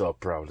 She's so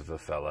proud of her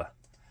fella.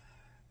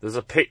 There's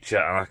a picture,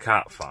 and I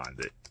can't find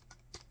it.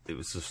 It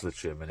was just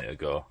literally a minute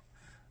ago.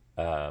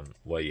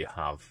 Where you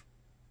have,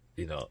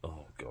 you know,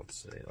 oh God's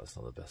sake, that's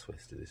not the best way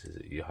to do this, is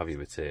it? You have your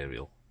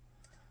material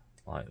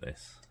like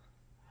this.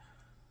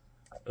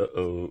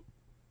 Uh-oh.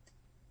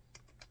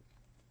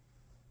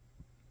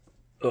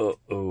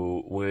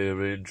 Uh-oh,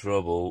 we're in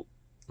trouble.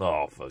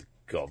 Oh, for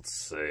God's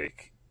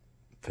sake.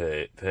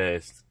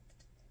 Paste.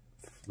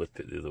 Flip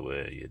it the other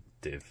way, you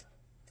div.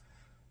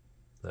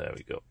 There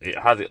we go. It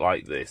had it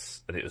like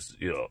this, and it was,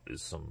 you know,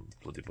 it's some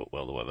bloody book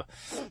weld or whatever.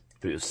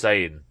 But it was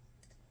saying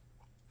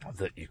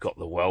that you've got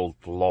the weld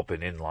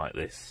blobbing in like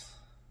this.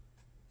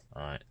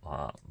 Right,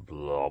 like that.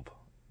 Blob.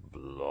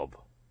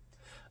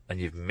 And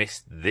you've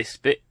missed this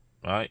bit,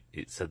 right?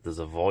 It said there's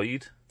a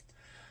void.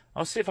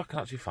 I'll see if I can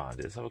actually find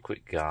it. Let's have a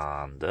quick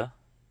gander.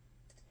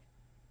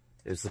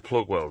 It's the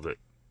plug weld bit.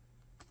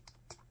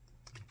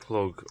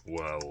 Plug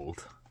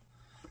weld.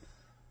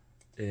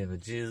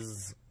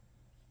 Images.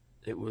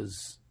 It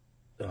was...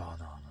 Oh,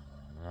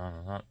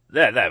 no.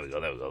 There we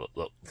go.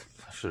 Look.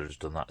 I should have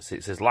just done that. See,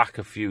 it says lack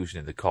of fusion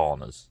in the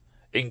corners.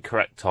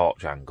 Incorrect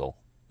torch angle.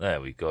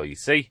 There we go, you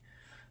see?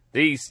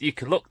 You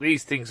can look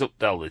these things up,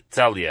 they'll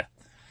tell you.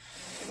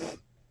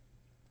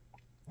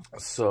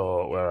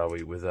 So, where are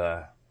we with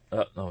no,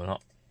 we're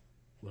not.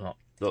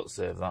 Don't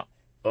save that.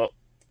 Oh,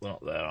 we're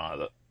not there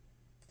either.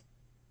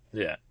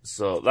 Yeah,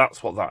 so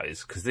that's what that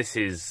is, because this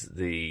is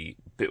the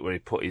bit where he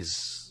put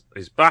his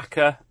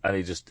backer, and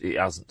he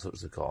hasn't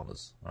touched the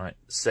corners, right?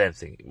 Same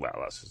thing. Well,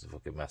 that's just a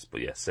fucking mess,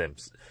 but yeah, same.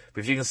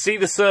 But if you can see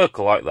the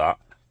circle like that,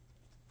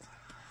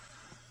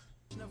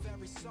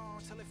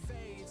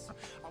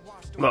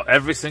 look,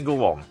 every single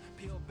one.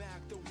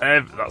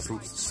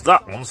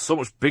 That one's so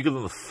much bigger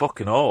than the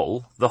fucking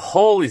hole. The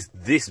hole is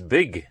this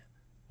big.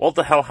 What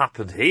the hell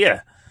happened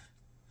here?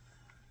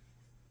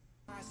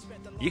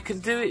 You can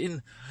do it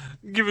in...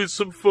 Give it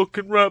some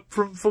fucking rap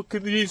from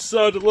fucking the east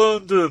side of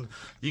London.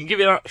 You can give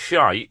it that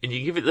shite, and you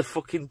can give it the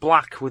fucking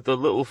black with the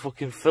little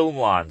fucking film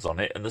lines on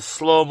it, and the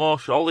slow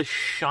motion, all this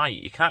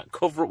shite. You can't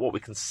cover up what we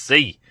can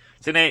see.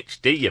 It's in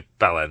HD, you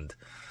bellend.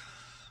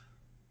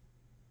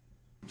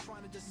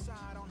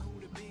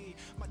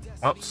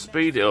 Let's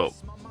speed it up.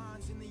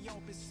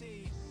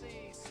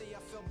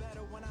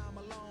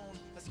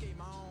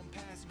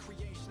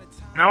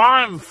 Now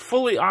I'm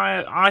fully,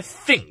 I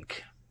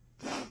think...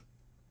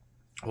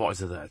 What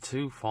is it there?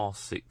 2, 4,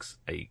 6,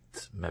 8,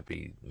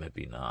 maybe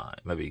 9,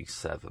 maybe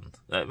 7,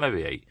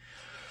 maybe 8.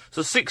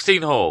 So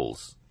 16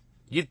 holes.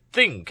 You'd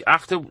think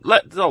after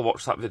I'll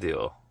watch that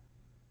video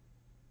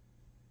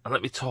and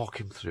let me talk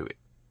him through it.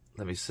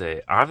 Let me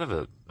say I'll have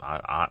a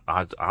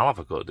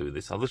go at doing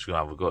this. I'm literally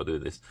gonna have a go at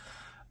doing this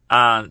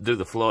and do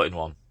the floating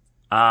one,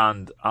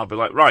 and I'll be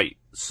like, right,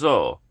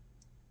 so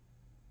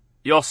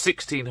your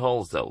 16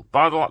 holes though.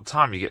 By the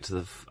time you get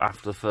to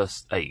after the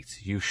first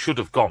 8, you should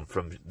have gone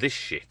from this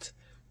shit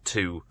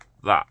to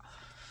that.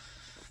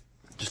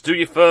 Just do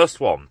your first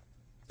one,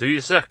 do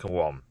your second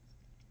one,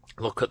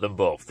 look at them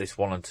both, this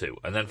 1 and 2,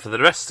 and then for the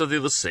rest of the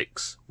other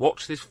 6,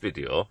 watch this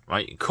video,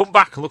 right? You can come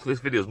back and look at this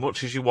video as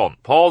much as you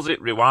want, pause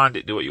it, rewind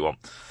it, do what you want,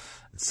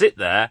 and sit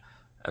there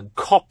and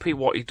copy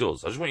what he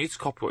does. I just want you to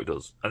copy what he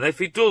does, and if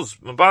he does,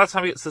 and by the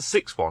time he gets to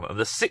the 6th one, and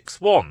the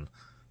 6th one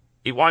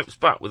he wipes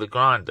back with a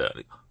grinder,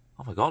 and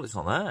oh my god, it's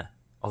not there.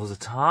 Oh, there's a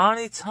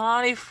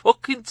tiny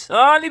fucking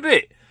tiny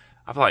bit.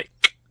 I'm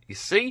like, you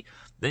see?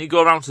 Then you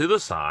go around to the other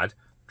side,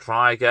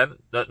 try again.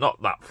 No,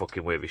 not that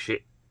fucking wavy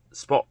shit.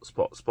 Spot.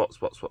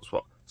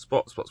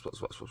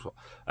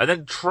 And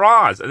then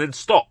tries, and then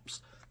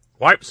stops.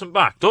 Wipes them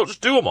back. Don't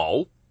just do them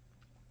all.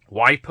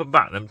 Wipe them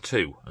back, them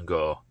 2, and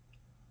go,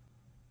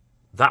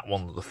 that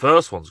one, the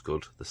first one's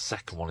good, the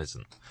second one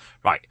isn't.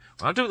 Right,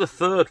 when I do the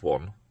 3rd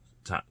one,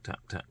 tack. And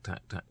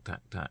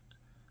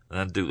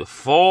then do the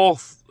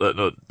 4th,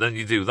 no, then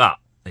you do that,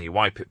 and you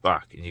wipe it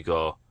back, and you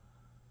go,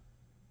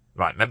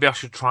 right, maybe I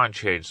should try and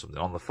change something.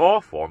 On the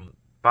 4th one,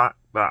 back.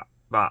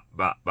 Then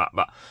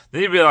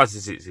he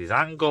realises it's his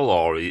angle,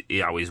 or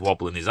how he's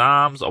wobbling his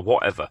arms, or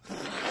whatever.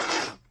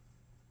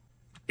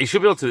 He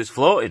should be able to do this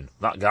floating.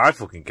 That guy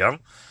fucking can.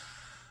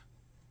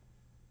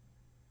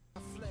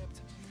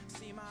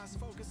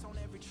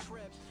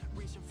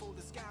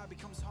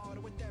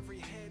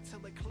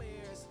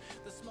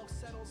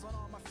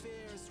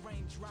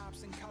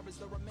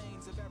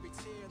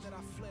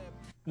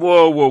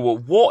 Whoa,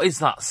 what is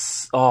that?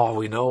 Oh,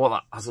 we know what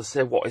that, as I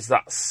say, what is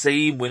that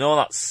seam? We know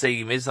that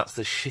seam is, that's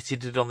the shit he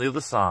did on the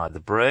other side, the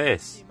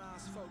brace.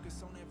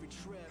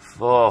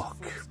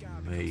 Fuck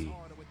me.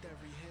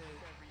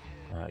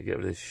 Right, get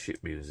rid of this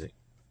shit music.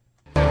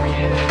 Here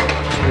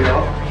we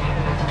are.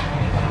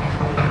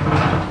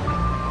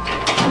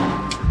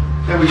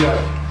 There we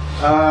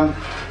go.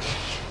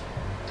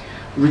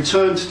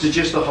 Returned to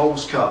just the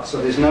holes cut,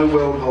 so there's no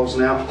weld holes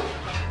now.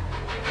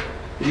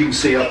 As you can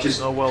see, I've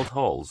just... No weld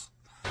holes?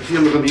 If you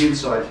look on the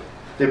inside,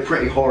 they're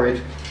pretty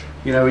horrid.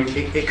 You know,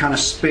 it kind of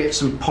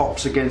spits and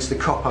pops against the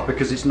copper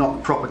because it's not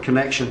a proper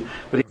connection.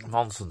 But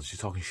nonsense, you're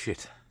talking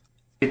shit.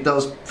 It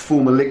does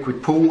form a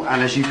liquid pool,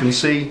 and as you can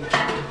see,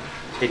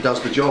 it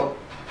does the job.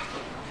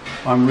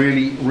 I'm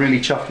really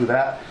chuffed with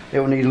that. It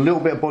will need a little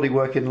bit of body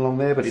work in along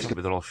there, but it's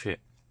with all shit.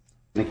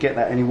 Going to get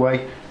that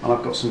anyway, and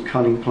I've got some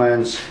cunning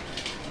plans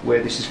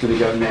where this is going to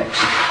go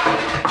next.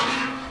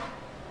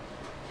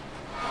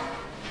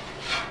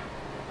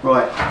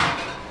 Right.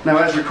 Now,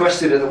 as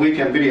requested at the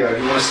weekend video, if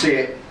you want to see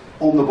it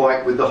on the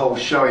bike with the holes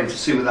showing to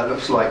see what that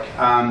looks like,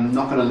 I'm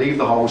not going to leave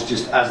the holes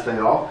just as they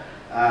are.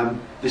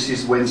 This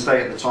is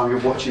Wednesday at the time you're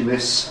watching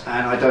this,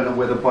 and I don't know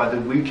whether by the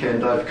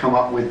weekend I've come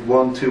up with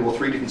 1, 2 or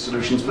 3 different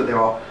solutions, but there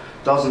are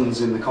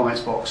dozens in the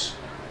comments box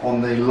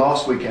on the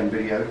last weekend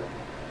video,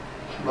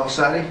 last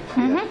Saturday,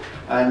 yeah.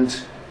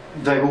 And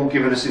they've all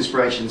given us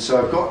inspiration.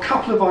 So I've got a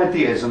couple of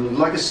ideas, and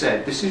like I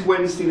said, this is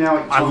Wednesday now.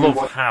 I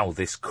love how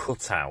this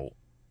cutout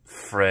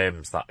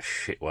frames that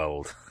shit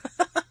weld.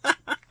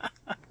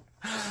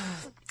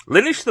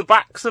 Linish the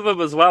backs of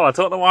them as well. I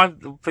don't know why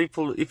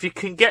people, if you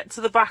can get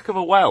to the back of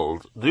a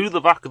weld, do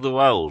the back of the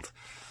weld.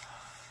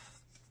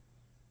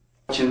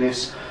 Watching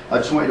this, I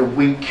just wanted a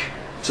week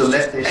to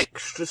let this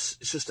It's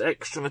just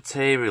extra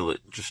material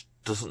that just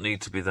doesn't need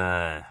to be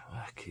there.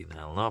 Fucking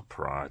hell, no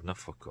pride, no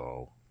fuck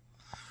all.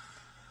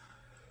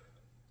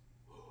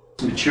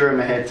 mature in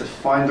my head to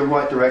find the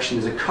right direction.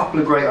 There's a couple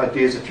of great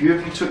ideas. A few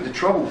of you took the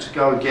trouble to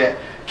go and get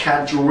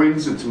CAD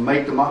drawings and to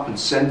make them up and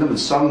send them, and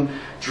some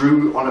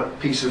drew on a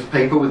piece of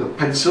paper with a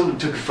pencil and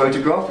took a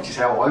photograph, which is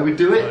how I would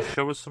do it.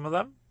 Show us some of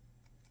them.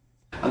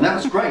 And that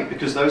was great,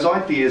 because those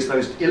ideas,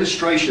 those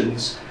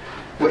illustrations,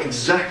 were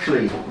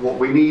exactly what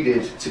we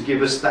needed to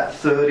give us that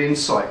third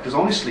insight. Because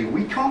honestly,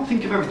 we can't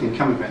think of everything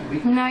coming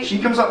in. No. She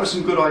comes up with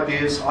some good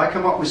ideas, I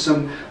come up with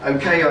some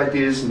okay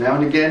ideas now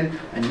and again,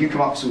 and you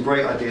come up with some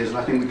great ideas, and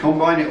I think we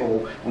combine it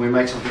all and we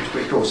make something that's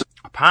pretty cool. So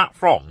Apart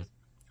from,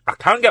 I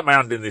can't get my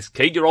hand in this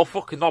key, you're all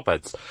fucking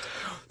knobheads.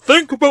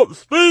 Think about the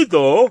speed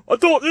though, I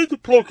don't need to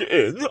plug it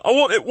in, I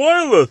want it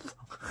wireless.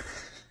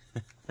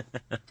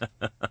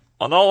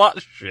 And all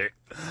that shit.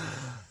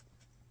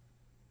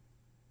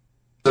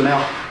 So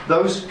now,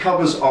 those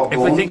covers are If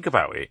gone. we think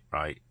about it,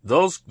 right,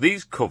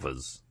 these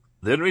covers,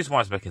 the only reason why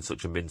he's making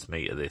such a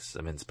mincemeat of this,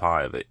 a mince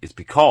pie of it, is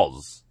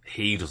because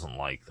he doesn't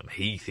like them.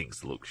 He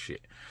thinks they look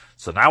shit.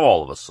 So now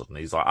all of a sudden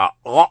he's like,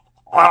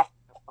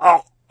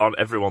 on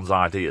everyone's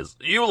ideas.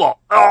 You lot,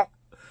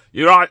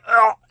 your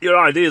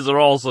ideas are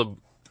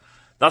awesome.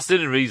 That's the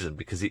only reason,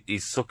 because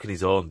he's sucking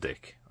his own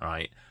dick,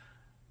 right?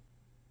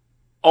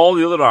 All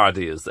the other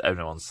ideas that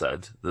everyone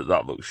said,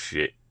 that looks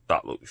shit,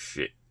 that looks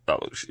shit,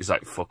 that looks shit. He's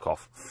like, fuck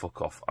off,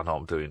 I know what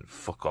I'm doing,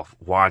 fuck off.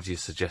 Why do you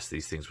suggest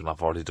these things when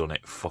I've already done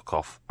it? Fuck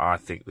off. I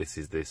think this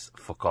is this,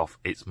 fuck off.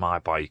 It's my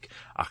bike,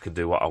 I can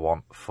do what I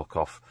want, fuck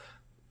off.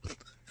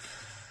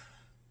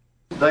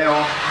 They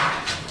are,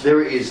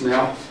 there it is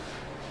now,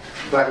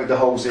 back with the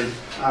holes in.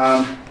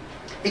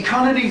 It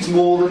kind of needs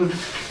more than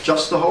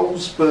just the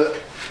holes,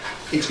 but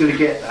it's going to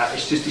get that.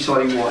 It's just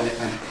deciding what in it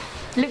now.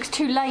 Looks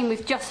too lame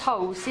with just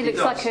holes. It looks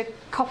does. like a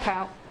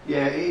cop-out.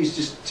 Yeah, it is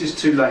just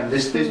too lame.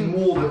 There's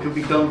more that could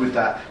be done with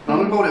that. But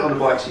I'm going to hold it on the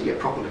bike so you get a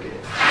proper look at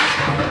it.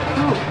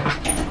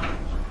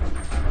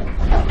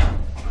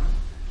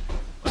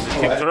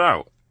 Kicked her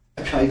out.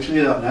 Okay,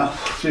 cleared up now.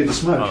 Cleared the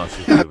smoke. Oh, no,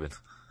 she's moving.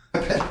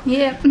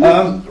 Yeah.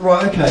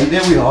 Right, okay,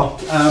 there we are.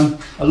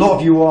 A lot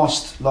of you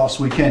asked last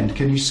weekend,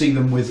 can you see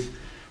them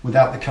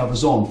without the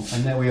covers on?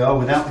 And there we are,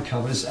 without the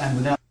covers and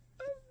without...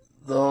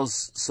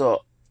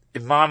 So,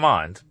 in my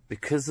mind,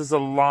 because there's a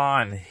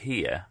line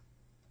here,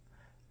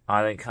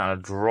 I then kind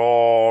of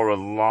draw a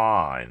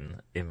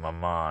line in my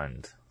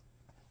mind.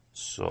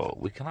 So,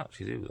 we can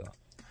actually do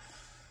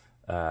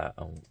that.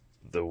 And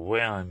the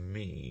way I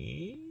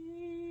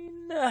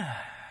mean...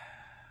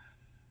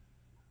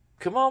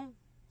 Come on!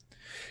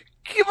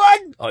 Come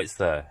on! Oh, it's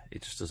there.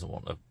 It just doesn't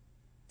want to...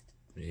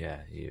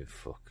 Yeah, you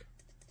fuck.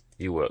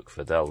 You work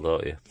for Dell,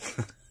 don't you?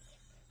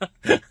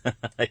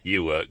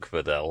 You work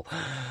for Dell.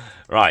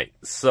 Right,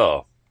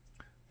 so...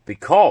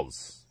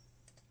 Because...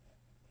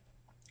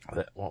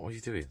 What were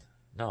you doing?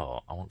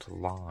 No, I want a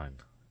line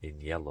in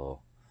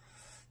yellow.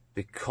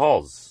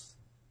 Because...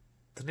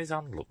 Doesn't his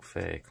hand look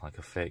fake? Like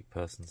a fake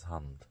person's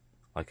hand?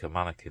 Like a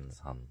mannequin's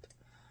hand?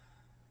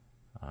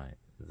 Right,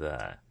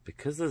 there.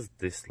 Because there's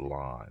this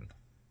line...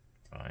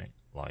 Right,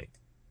 like,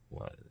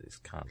 well, it's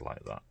kind of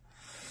like that.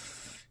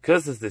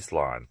 Because there's this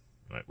line,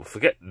 right, we'll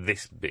forget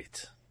this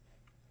bit.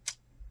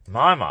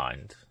 My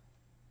mind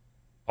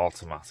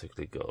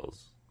automatically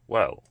goes,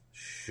 well,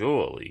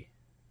 surely,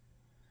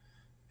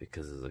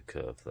 because there's a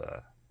curve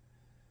there.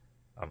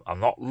 I'm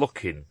not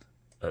looking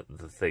at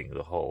the thing,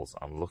 the holes,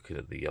 I'm looking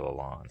at the yellow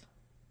line.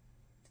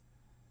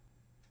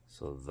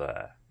 So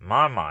there.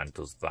 My mind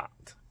does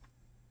that.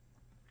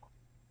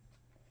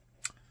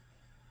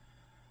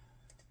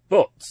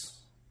 But...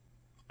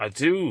 I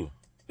do,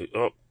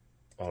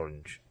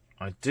 orange,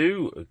 I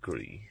do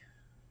agree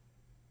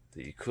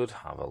that you could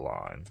have a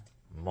line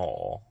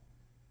more,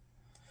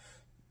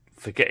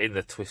 forgetting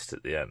the twist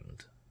at the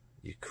end,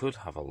 you could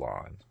have a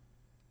line,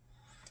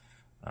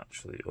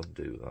 actually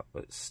undo that,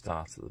 let's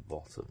start at the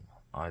bottom.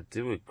 I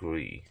do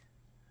agree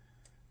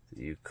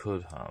that you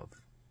could have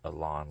a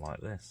line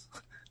like this.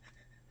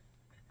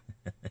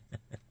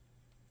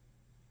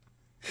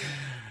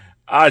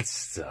 I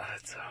just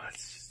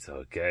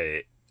don't get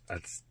it.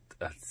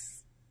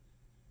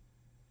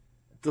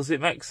 Does it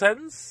make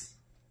sense?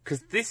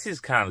 Because this has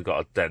kind of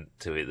got a dent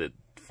to it that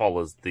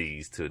follows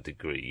these to a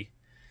degree.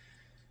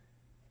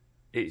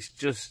 It's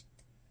just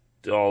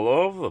all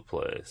over the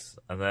place.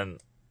 And then,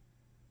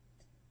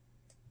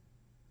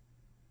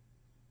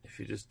 if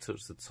you just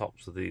touch the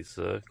tops of these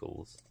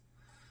circles,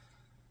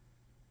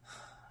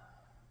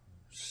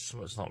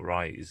 something's not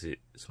right, is it?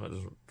 Something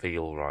doesn't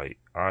feel right.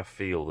 I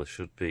feel there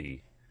should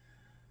be,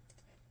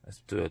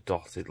 let's do a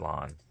dotted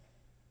line.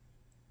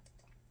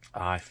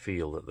 I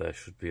feel that there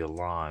should be a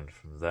line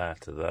from there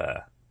to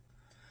there.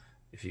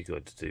 If you're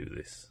going to do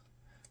this,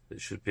 it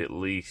should be at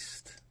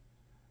least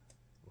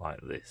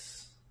like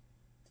this.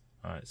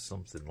 Alright,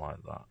 something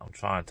like that. I'm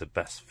trying to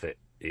best fit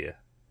here.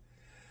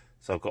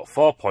 So I've got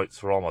 4 points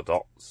for all my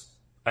dots.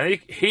 And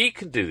he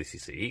can do this, you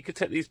see. He can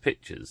take these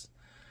pictures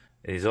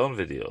in his own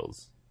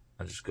videos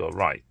and just go,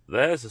 right,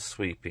 there's a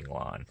sweeping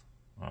line.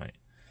 Right.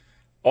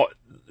 Oh,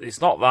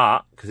 it's not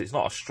that, because it's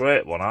not a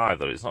straight one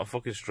either. It's not a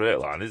fucking straight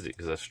line, is it?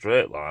 Because a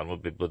straight line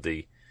would be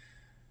bloody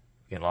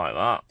fucking like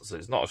that. So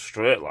it's not a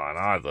straight line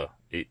either.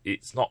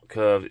 It's not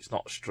curved, it's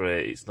not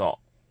straight, it's not...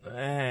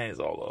 it's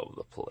all over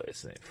the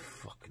place, and it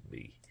fucking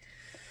me.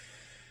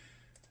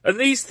 And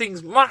these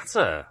things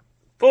matter,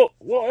 but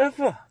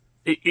whatever.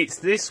 It's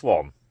this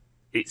one.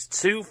 It's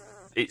too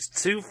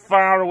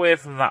far away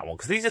from that one,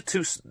 because these are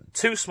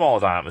two small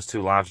diameters,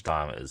 2 large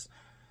diameters.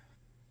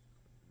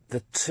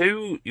 The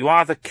two, you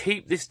either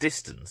keep this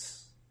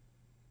distance,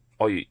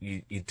 or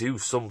you do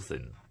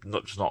something,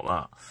 just not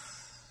that.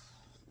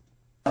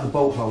 The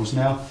bolt holes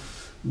now,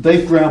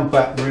 they've ground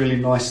back really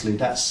nicely.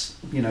 That's,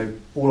 you know,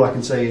 all I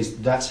can say is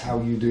that's how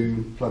you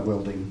do plug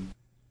welding.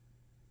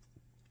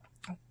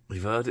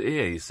 You've heard it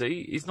here, you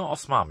see. He's not a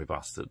smarmy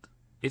bastard.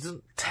 He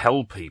doesn't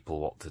tell people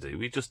what to do.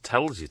 He just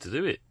tells you to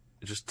do it.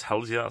 He just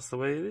tells you that's the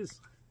way it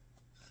is.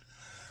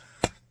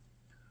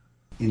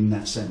 In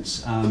that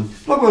sense.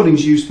 Plug welding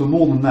is used for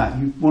more than that.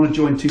 You want to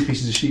join 2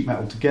 pieces of sheet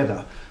metal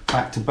together,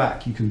 back to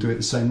back, you can do it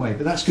the same way.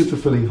 But that's good for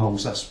filling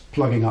holes. That's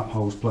plugging up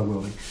holes, plug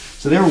welding.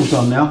 So they're all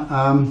done now.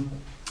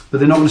 But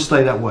they're not going to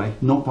stay that way.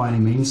 Not by any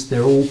means.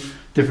 They're all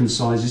different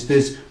sizes.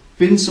 There's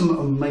been some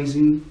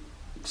amazing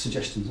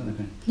suggestions, haven't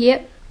there been?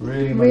 Yep.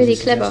 Really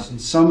clever.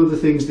 Some of the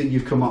things that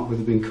you've come up with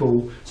have been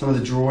cool. Some of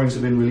the drawings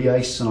have been really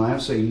ace, and I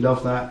absolutely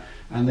love that.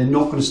 And they're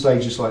not going to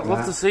stay just like that. I'd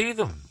love to see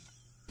them.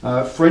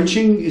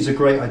 Frenching is a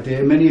great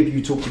idea. Many of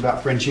you talked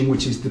about Frenching,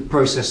 which is the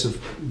process of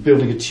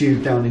building a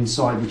tube down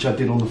inside, which I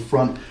did on the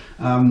front.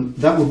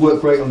 That would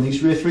work great on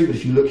these rear 3, but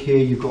if you look here,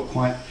 you've got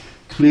quite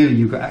clearly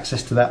you've got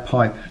access to that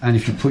pipe, and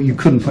if you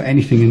couldn't put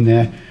anything in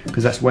there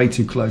because that's way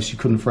too close. You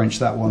couldn't French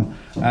that one,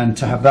 and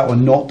to have that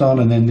one not done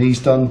and then these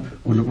done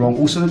would look wrong.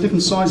 Also, they're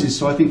different sizes,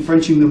 so I think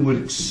Frenching them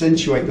would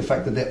accentuate the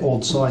fact that they're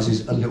odd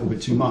sizes a little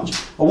bit too much.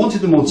 I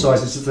wanted them odd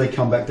sizes as they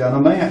come back down. I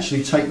may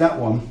actually take that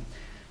one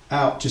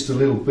out just a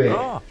little bit,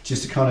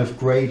 just to kind of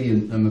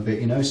gradient them a bit,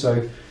 you know.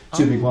 So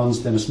 2 big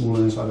ones, then a smaller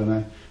one, so I don't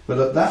know. But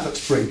look, that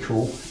looks pretty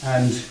cool,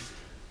 and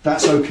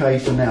that's okay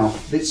for now.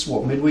 It's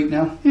what, midweek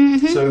now?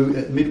 So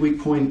at midweek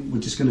point, we're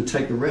just going to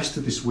take the rest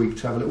of this week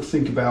to have a little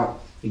think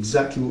about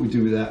exactly what we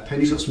do with that.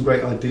 Penny's got some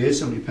great ideas,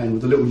 somebody pen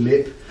with a little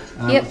lip.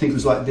 I think it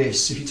was like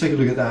this. If you take a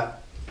look at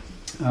that,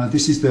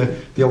 this is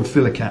the old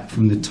filler cap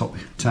from the top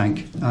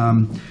tank.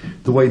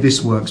 The way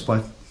this works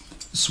by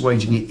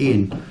swaging it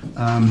in.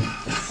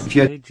 If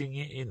you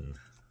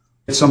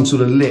had some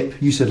sort of lip,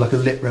 you said like a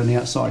lip around the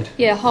outside.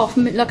 Yeah,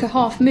 like a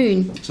half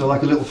moon. So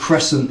like a little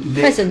crescent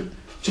lip. Crescent.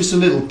 Just a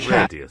little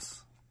cap.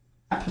 Radius.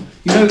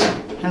 You know,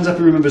 hands up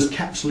who remembers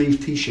cap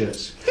sleeve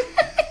t-shirts.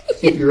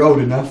 If you're old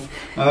enough.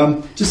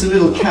 Just a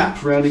little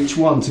cap around each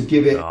one to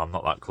give it... No, I'm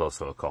not that close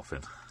to a coffin.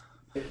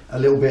 A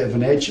little bit of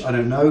an edge, I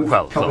don't know.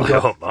 Well, I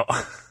hope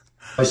not.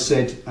 I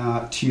said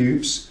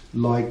tubes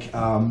like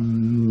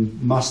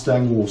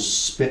Mustang or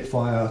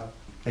Spitfire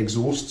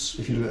exhausts.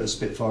 If you look at a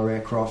Spitfire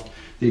aircraft,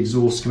 the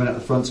exhausts coming out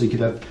the front, so you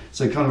could have,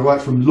 so kind of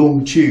right from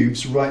long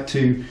tubes right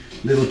to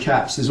little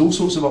caps. There's all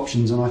sorts of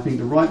options, and I think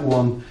the right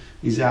one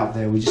is out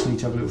there. We just need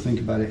to have a little think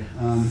about it.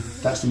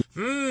 That's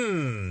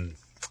the...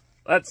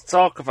 Let's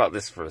talk about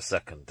this for a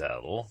second,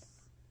 Del.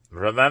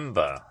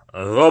 Remember,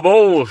 the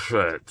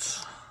bullshit.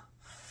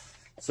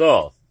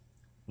 So,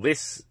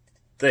 this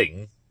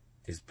thing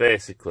is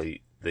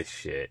basically this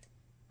shape,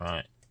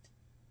 right?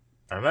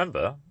 And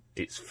remember,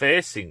 it's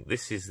facing,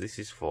 this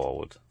is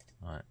forward,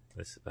 right?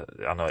 This,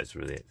 I know it's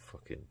really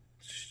fucking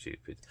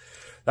stupid.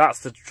 That's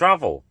the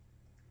travel.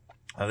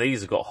 And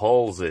these have got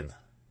holes in.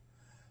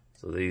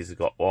 So these have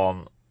got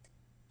 1,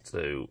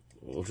 2,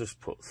 we'll just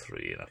put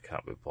 3 in, I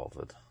can't be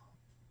bothered.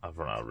 I've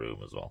run out of room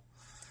as well.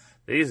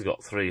 These have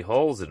got 3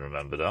 holes in,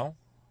 remember now?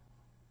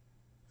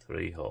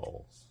 3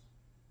 holes.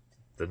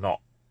 They're not,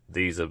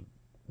 these are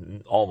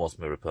almost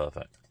mirror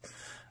perfect.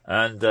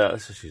 And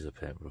let's just use a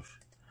paintbrush.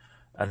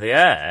 And the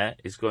air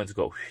is going to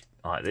go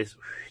like this.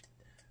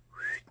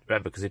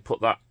 Remember, because he put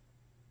that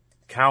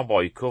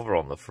cowboy cover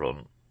on the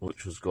front,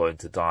 which was going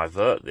to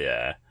divert the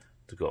air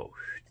to go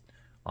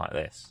like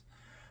this.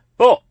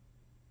 But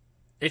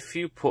if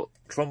you put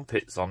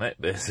trumpets on it,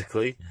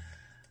 basically,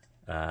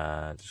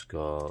 just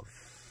go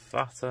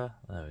fatter.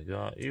 There we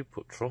go. You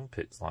put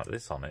trumpets like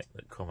this on it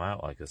that come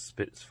out like a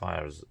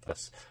Spitfire's,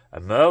 a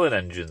Merlin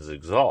engine's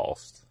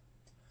exhaust.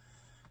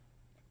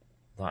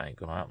 That ain't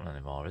gonna happen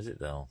anymore, is it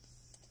though?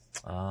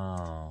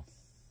 Oh.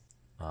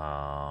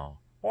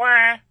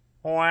 Wah.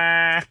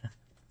 Wah.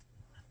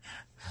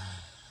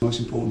 Most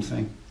important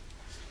thing.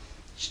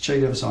 Just check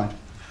the other side.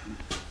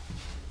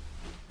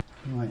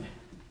 Right.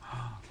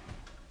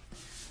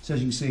 So as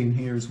you can see in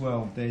here as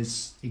well,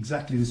 there's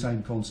exactly the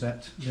same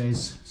concept.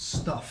 There's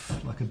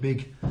stuff like a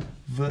big,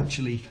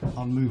 virtually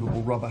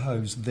unmovable rubber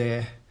hose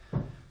there.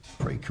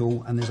 Pretty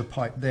cool. And there's a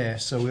pipe there.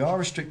 So we are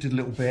restricted a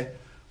little bit.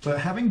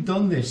 But having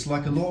done this,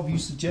 like a lot of you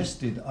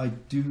suggested, I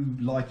do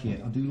like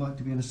it. I do like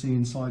to be able to see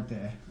inside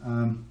there.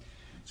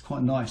 It's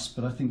quite nice,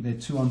 but I think they're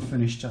too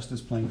unfinished just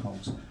as plain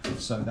holes.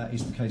 So that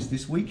is the case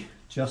this week.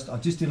 I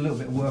just did a little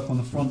bit of work on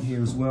the front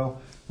here as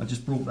well. I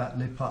just brought that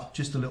lip up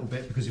just a little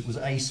bit because it was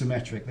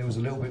asymmetric. There was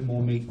a little bit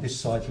more meat this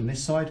side than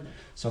this side.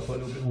 So I put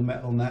a little bit more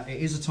metal on that.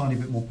 It is a tiny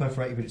bit more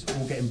perforated, but it's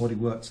all getting body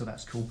work, so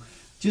that's cool.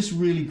 Just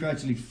really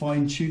gradually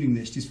fine tuning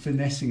this, just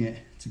finessing it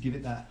to give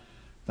it that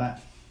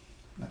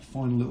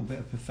final little bit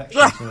of perfection.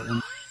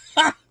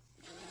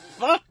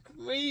 Fuck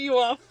me, you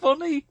are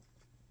funny.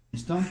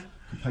 It's done.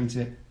 Paint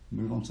it.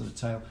 Move on to the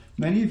tail.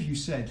 Many of you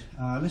said,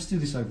 let's do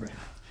this over here.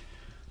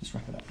 Let's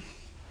wrap it up.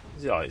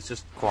 Yeah, it's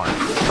just quiet.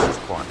 It's just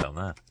quiet down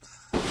there.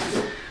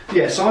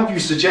 Yeah, some of you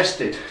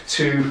suggested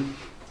to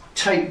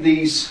take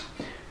these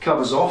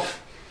covers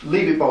off,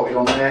 leave it bolted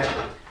on there,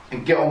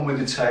 and get on with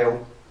the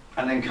tail,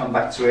 and then come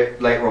back to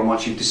it later on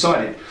once you've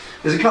decided.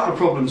 There's a couple of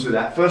problems with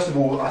that. First of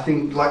all, I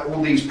think like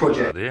all these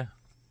projects,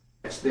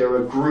 they're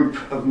a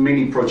group of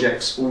mini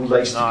projects all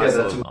laced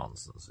together. It's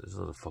nonsense. It's a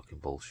lot of fucking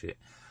bullshit.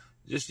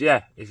 Just,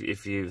 yeah,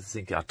 if you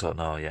think I don't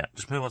know yet,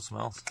 just move on to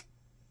something else.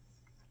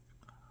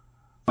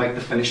 Make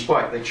the finished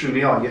bike. They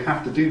truly are. You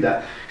have to do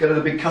that. Go to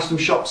the big custom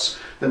shops.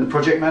 Then the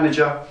project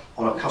manager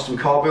on a custom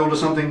car build or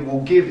something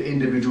will give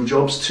individual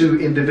jobs to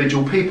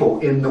individual people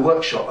in the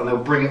workshop, and they'll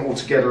bring it all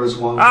together as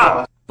one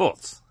car.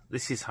 But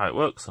this is how it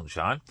works,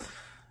 Sunshine.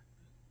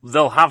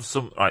 They'll have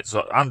some, right,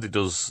 so Andy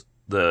does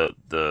the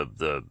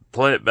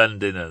plate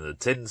bending and the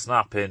tin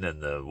snapping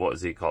and the, what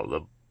is he called,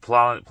 the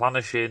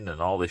planishing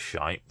and all this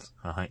shite,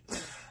 right?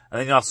 And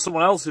then you have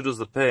someone else who does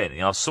the paint,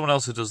 you have someone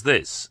else who does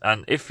this.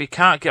 And if he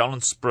can't get on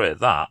and spray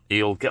that,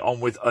 he'll get on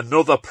with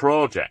another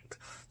project.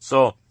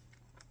 So,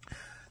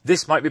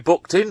 this might be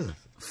booked in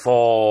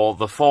for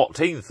the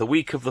 14th, the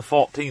week of the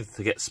 14th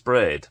to get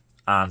sprayed.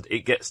 And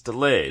it gets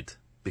delayed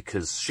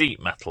because sheet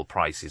metal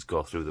prices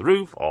go through the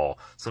roof, or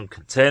some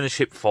container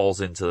ship falls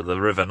into the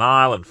River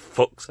Nile and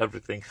fucks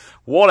everything,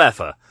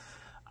 whatever.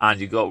 And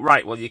you go,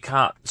 right, well you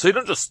can't, so you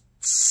don't just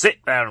sit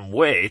there and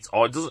wait,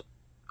 or it doesn't,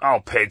 I'll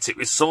paint it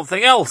with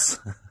something else.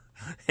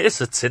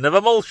 Here's a tin of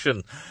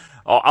emulsion.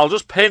 Or I'll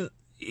just paint,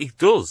 he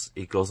does,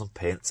 he goes and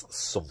paints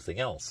something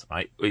else,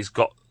 right? He's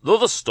got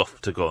other stuff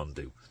to go and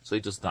do. So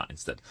he does that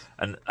instead.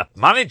 And a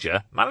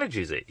manager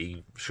manages it.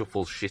 He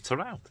shuffles shit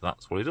around.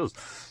 That's what he does.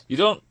 You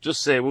don't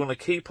just say, we're going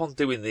to keep on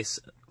doing this,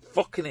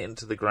 fucking it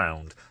into the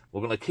ground.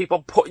 We're going to keep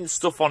on putting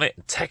stuff on it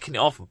and taking it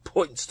off and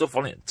putting stuff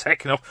on it and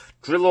taking it off.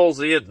 Drill holes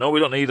here. No, we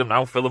don't need them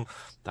now. Fill them.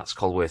 That's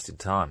called wasting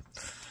time.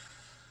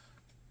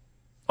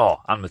 Oh,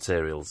 and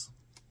materials.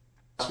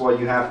 That's why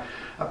you have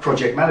a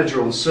project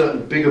manager on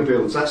certain bigger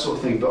builds, that sort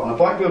of thing. But on a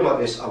bike build like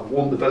this, I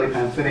want the belly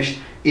pan finished.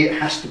 It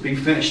has to be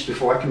finished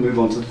before I can move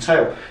on to the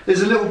tail.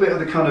 There's a little bit of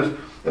the kind of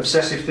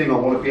obsessive thing I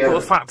want to be able to...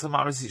 But the fact of the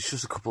matter is, it's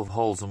just a couple of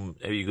holes, and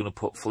are you going to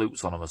put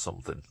flutes on them or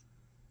something?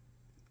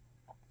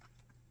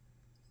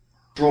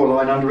 Draw a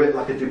line under it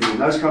like I did with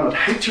those kind of... I'd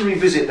hate to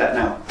revisit that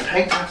now. I'd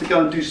hate to have to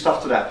go and do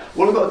stuff to that.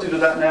 What I've got to do to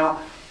that now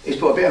is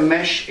put a bit of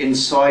mesh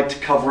inside to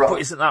cover up...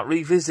 But isn't that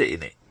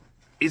revisiting it?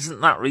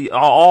 Isn't that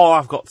all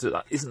I've got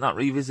to... Isn't that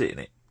revisiting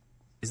it?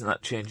 Isn't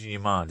that changing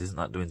your mind? Isn't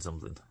that doing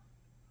something?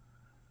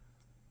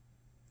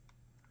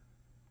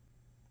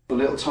 A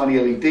little tiny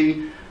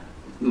LED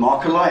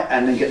marker light,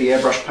 and then get the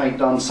airbrush paint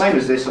done. Same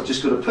as this, I've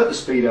just got to put the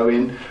speedo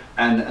in,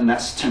 and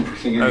that's a temporary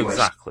thing anyway.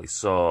 Exactly.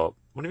 So,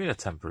 what do you mean a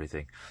temporary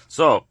thing?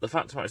 So, the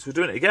fact of the matter is we're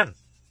doing it again.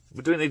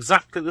 We're doing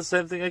exactly the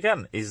same thing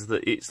again, is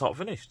that it's not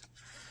finished.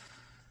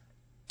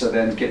 So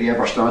then get the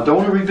airbrush done. I don't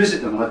want to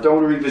revisit them, and I don't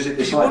want to revisit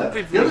this either.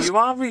 You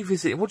are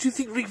revisiting. What do you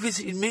think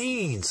revisiting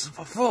means?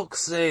 For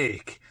fuck's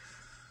sake.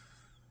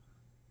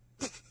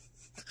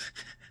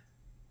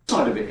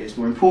 Side of it is,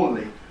 more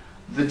importantly,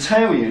 the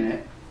tail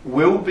unit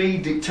will be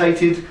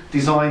dictated,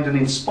 designed and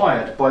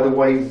inspired by the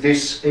way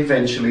this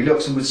eventually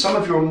looks. And with some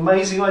of your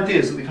amazing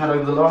ideas that we've had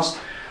over the last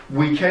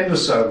weekend or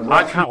so...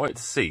 I can't wait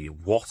to see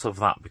what of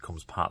that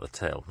becomes part of the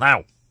tail.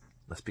 Now,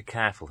 let's be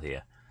careful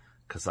here,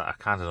 because I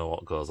kind of know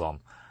what goes on.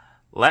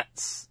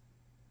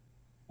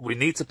 We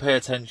need to pay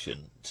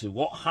attention to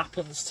what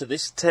happens to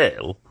this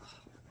tail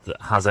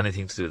that has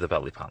anything to do with the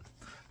belly pan.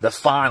 The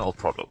final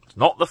product,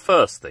 not the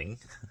first thing.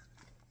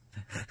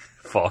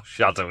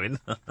 Foreshadowing.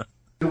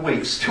 The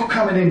week still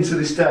coming into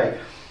this day.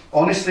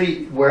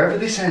 Honestly, wherever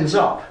this ends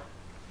up,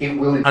 it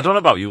will... I don't know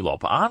about you lot,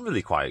 but I'm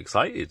really quite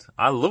excited.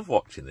 I love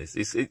watching this.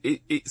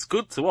 It's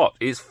good to watch.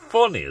 It's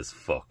funny as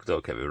fuck,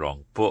 don't get me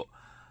wrong. But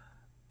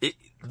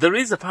there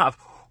is a part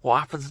of... What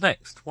happens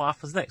next? What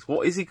happens next?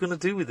 What is he going to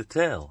do with the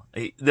tail?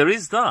 There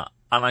is that.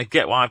 And I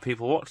get why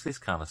people watch this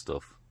kind of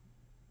stuff.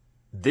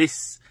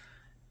 This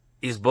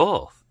is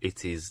both.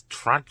 It is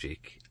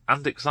tragic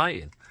and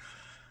exciting.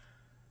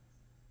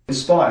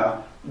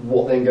 Inspire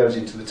what then goes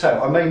into the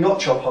tail. I may not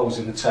chop holes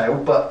in the tail,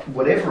 but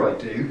whatever I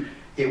do,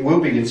 it will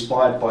be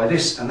inspired by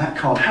this, and that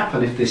can't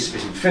happen if this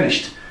isn't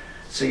finished.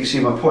 So you see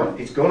my point.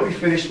 It's got to be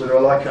finished whether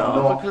I like it or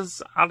not.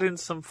 Because adding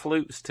some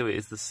flutes to it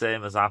is the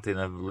same as adding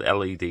a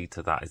LED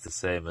to that. Is the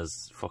same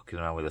as fucking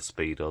around with a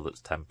speedo that's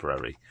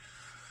temporary.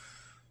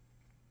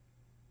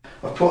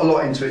 I've put a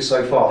lot into it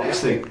so far.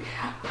 This thing.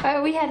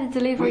 We had a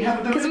delivery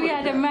because we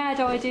had a mad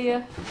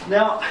idea.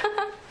 Now,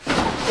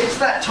 it's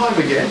that time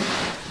again.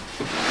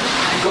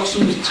 I've got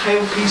some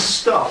tailpiece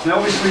stuff. Now,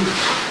 obviously,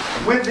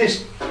 with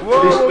this,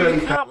 whoa,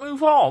 you can't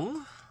move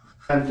on.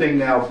 And thing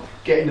now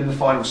getting in the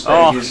final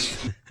stages.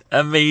 Oh,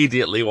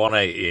 immediately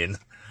 180 in.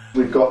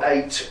 We've got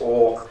 8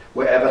 or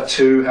whatever,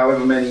 2,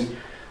 however many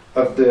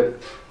of the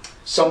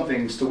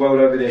somethings to weld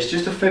over this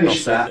just to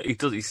finish that. He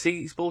does. You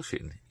see, he's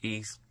bullshitting.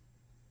 He's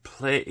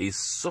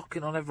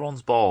sucking on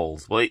everyone's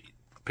balls. Well,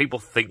 people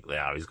think they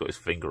are. He's got his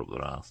finger up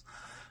their ass.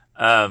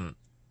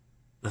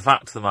 The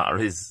fact of the matter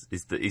is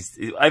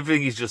that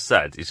everything he's just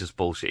said is just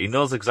bullshit. He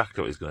knows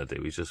exactly what he's going to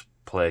do. He's just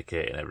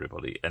placating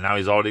everybody, and now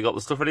he's already got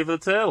the stuff ready for the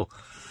tail.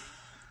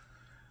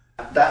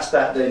 That's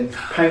that then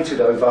painted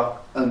over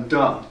and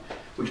done.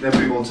 We can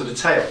then move on to the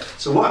tail.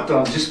 So what I've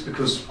done, just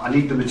because I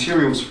need the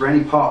materials for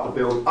any part of the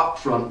build up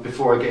front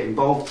before I get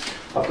involved,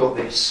 I've got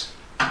this.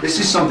 This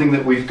is something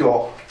that we've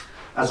got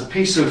as a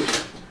piece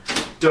of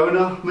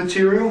donor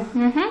material.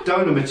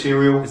 Donor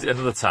material. Is it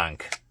another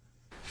tank?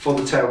 For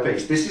the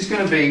tailpiece. This is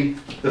going to be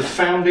the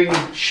founding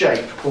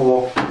shape,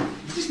 or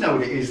you just know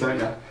what it is, don't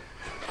you?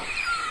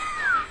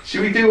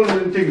 Should we do one of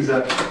them things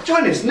that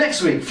join us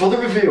next week for the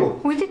reveal?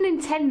 We didn't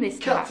intend this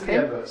to Cut to the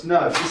happen. adverts.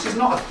 No, this is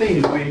not a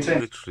theme that we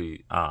intend.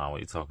 Literally, what are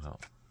you talking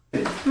about?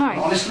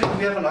 No. Honestly,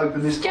 we haven't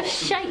opened this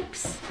Just box.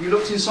 shapes. You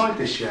looked inside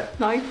this yet?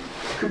 No.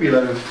 Could be a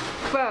load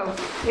of... Well,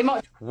 it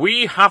might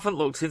We haven't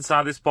looked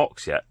inside this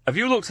box yet. Have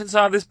you looked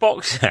inside this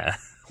box yet?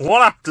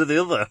 One after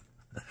the other.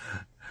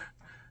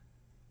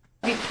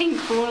 be pink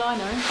for all I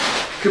know.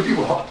 Could be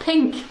what?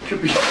 Pink.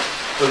 Could be...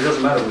 Well, it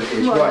doesn't matter what it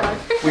is. Well, right,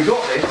 no. we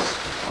got this.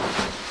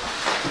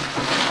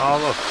 Oh,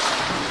 look.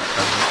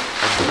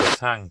 Another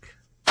tank.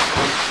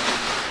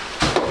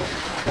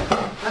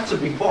 That's a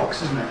big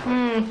box, isn't it?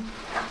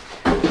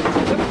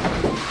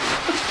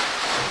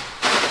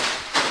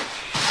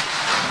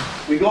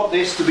 We got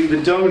this to be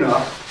the donor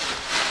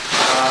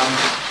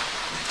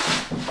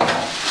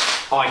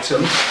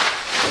item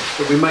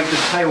that we make the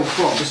tail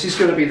from. This is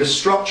going to be the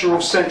structural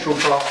central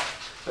part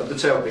of the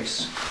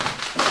tailpiece.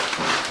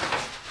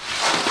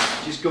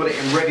 Just got it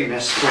in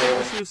readiness for...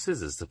 Let's use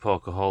scissors to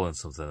poke a hole in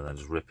something and then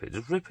just rip it.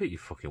 Just rip it, you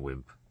fucking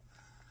wimp.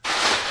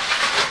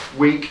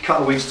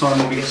 Couple of weeks time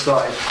when we get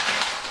started.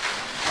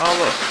 Oh,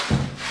 look.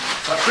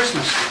 It's like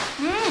Christmas.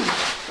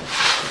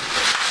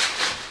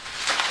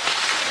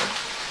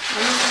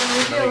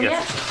 Let me get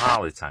a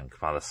Harley tank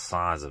by the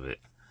size of it.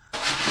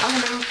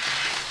 I'm going to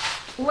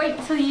wait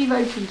till you've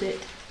opened it.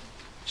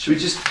 Should we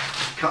just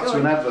cut to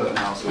an advert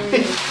now?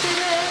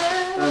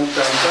 Dun,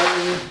 dun,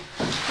 dun.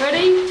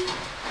 Ready?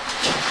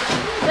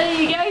 There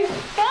you go.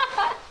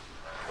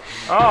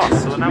 Oh,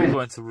 so we're now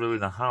going to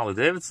ruin a Harley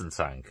Davidson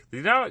tank. Do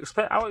you know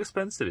how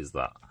expensive is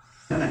that?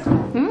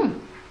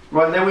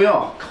 Right, there we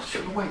are. God,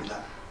 should we wait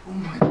that? Oh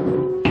my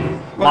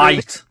God.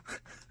 Light!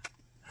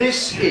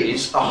 This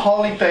is a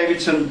Harley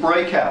Davidson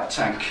breakout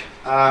tank.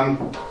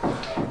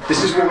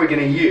 This is what we're going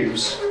to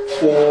use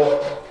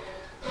for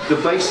the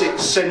basic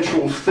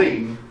central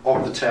theme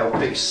of the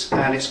tailpiece,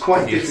 and it's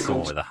quite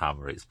difficult with a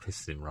hammer. It's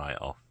pissed him right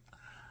off.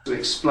 To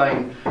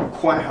explain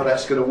quite how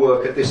that's going to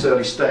work at this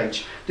early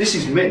stage. This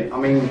is mint. I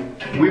mean,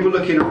 we were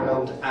looking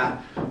around at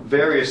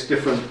various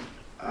different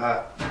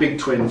big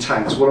twin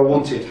tanks. What I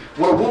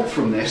want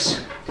from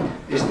this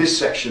is this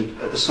section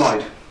at the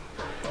side.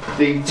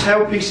 The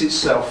tailpiece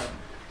itself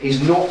is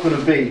not going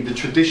to be the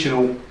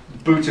traditional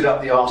booted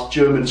up the arse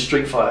German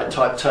Street Fighter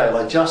type tail.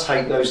 I just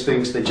hate those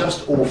things. They're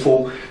just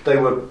awful. They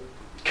were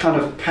kind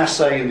of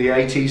passé in the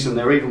 80s, and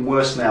they're even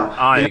worse now.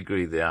 I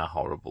agree, they are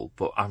horrible,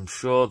 but I'm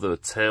sure the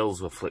tails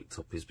were flicked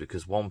up is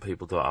because, one,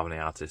 people don't have any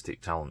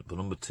artistic talent, but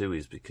number two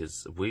is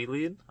because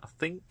wheeling, I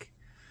think.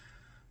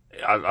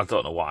 I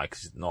don't know why,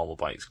 because normal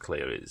bike's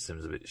clear, it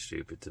seems a bit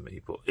stupid to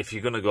me, but if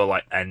you're going to go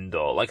like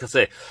Endor, like I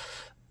say,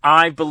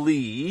 I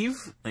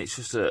believe, and it's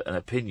just an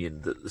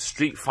opinion, that the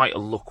Street Fighter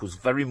look was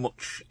very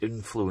much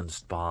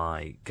influenced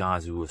by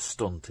guys who were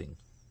stunting.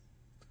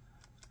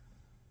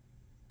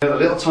 A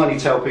little tiny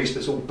tailpiece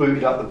that's all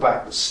booted up the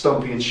back, that's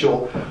stumpy and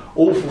short.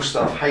 Awful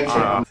stuff, hate it.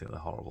 I think they're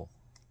horrible.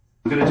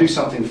 I'm going to do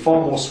something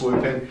far more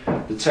swooping.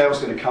 The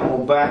tail's going to come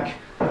on back.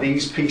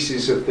 These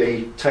pieces of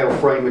the tail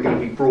frame are going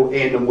to be brought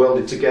in and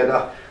welded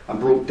together and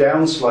brought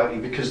down slightly,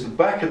 because the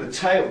back of the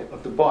tail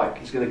of the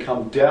bike is going to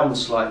come down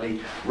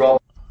slightly rather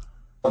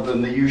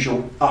than the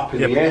usual up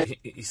in the air.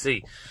 You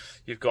see,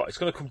 it's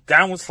going to come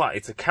down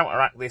slightly to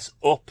counteract this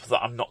up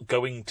that I'm not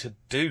going to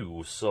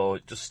do, so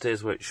it just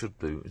stays where it should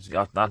be.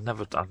 I'd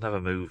never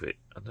move it.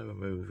 I'd never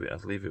move it.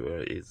 I'd leave it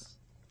where it is.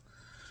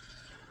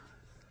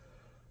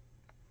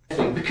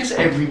 because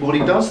everybody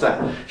does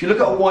that. If you look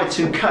at a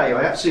Y2K,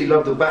 I absolutely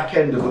love the back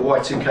end of the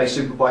Y2K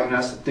Superbike, and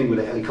that's the thing with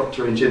a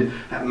helicopter engine,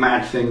 that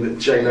mad thing that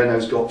Jay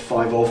Leno's got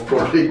 5 of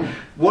probably.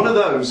 One of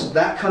those,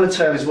 that kind of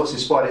tail is what's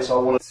inspired it, so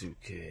I want to...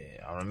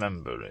 Y2K, I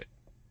remember it,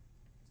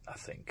 I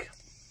think.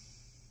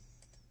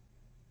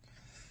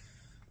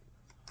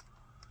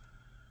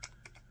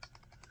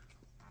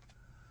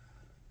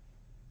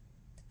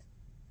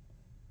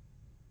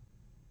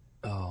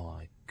 Oh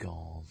my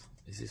god,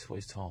 is this what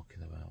he's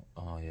talking about?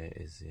 Oh yeah, it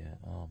is, yeah.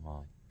 Oh my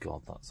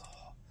god, that's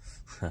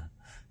hot.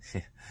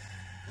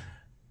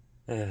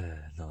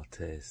 No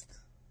taste.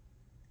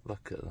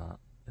 Look at that,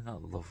 isn't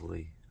that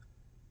lovely?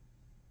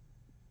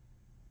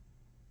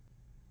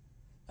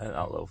 Isn't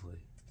that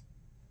lovely?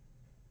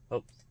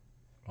 Oops,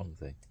 wrong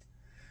thing.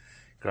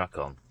 Crack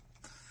on.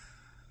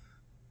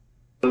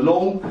 A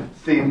long,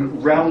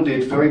 thin,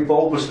 rounded, very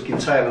bulbous looking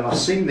tail, and I've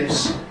seen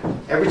this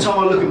every time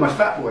I look at my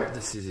Fat Boy.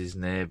 This is his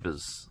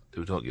neighbours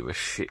who don't give a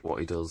shit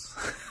what he does.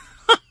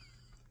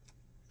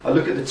 I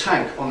look at the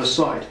tank on the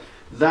side,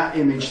 that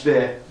image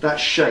there, that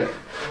shape,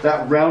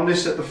 that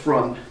roundness at the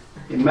front.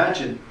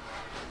 Imagine,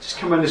 just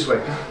come around this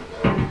way.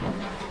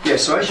 Yeah,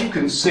 so as you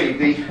can see,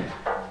 the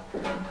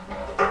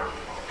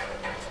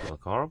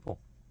Look horrible.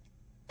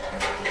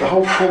 The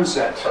whole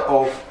concept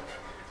of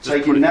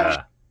taking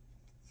that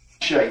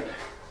shape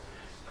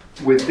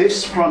with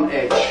this front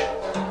edge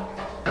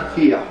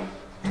here,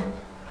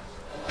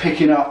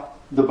 picking up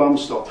the bum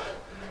stop.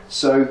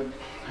 So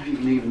you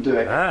can even do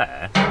it.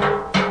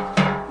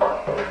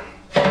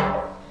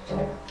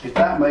 If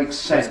that makes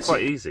sense. It's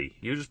quite easy.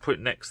 You just put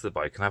it next to the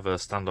bike and have her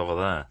stand over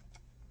there.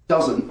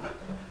 Doesn't,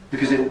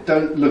 because it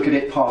don't look at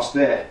it past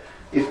there.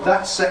 If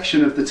that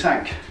section of the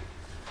tank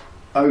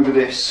over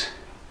this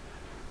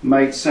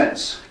made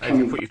sense. And if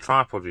you put your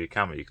tripod with your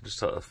camera, you can just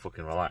sort of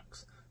fucking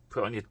relax.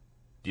 Put it on your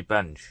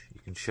bench, you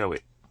can show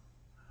it.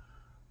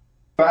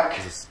 Back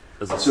as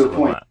a to a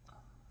point.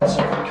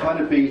 So it can kind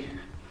of be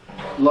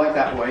like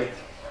that way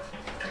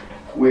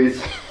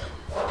with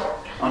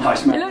a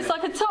nice magnet. It looks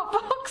like a top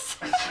box.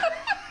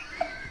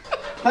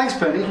 Thanks,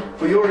 Penny,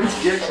 for your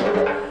interjection.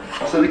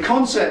 So the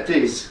concept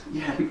is,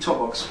 yeah, big top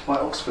box, like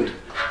Oxford.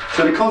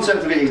 So the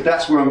concept of it is,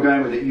 that's where I'm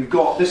going with it. You've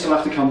got, this will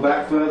have to come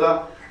back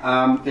further.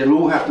 It'll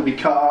all have to be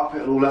cut up,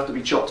 it'll all have to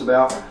be chopped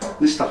about.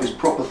 This stuff is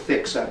proper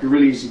thick, so it'll be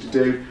really easy to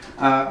do.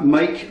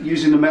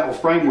 Using the metal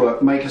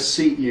framework, make a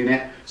seat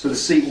unit, so the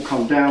seat will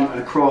come down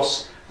and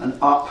across and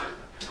up.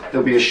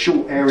 There'll be a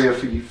short area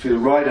for the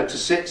rider to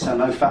sit, so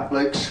no fat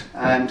blokes.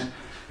 And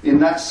in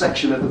that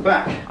section at the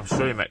back, I'm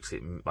sure he makes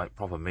it like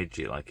proper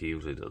midget like he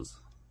usually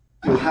does.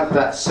 You'll have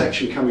that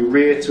section coming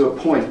rear to a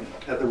point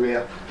at the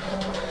rear.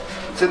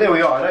 So there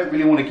we are. I don't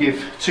really want to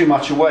give too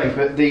much away,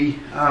 but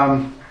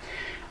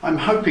I'm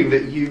hoping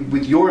that you,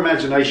 with your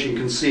imagination,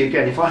 can see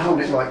again. If I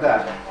hold it like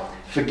that,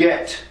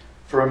 forget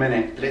for a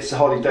minute that it's a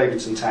Harley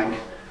Davidson tank.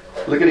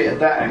 Look at it at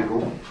that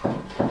angle.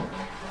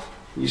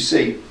 You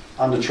see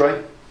under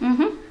tray,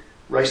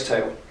 race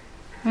tail,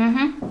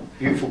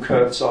 beautiful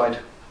curved side.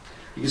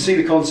 You can see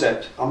the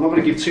concept. I'm not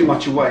going to give too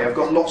much away. I've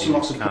got lots and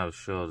lots of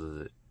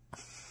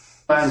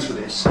plans for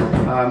this.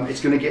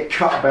 It's going to get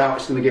cut about,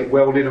 it's going to get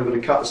welded. I'm going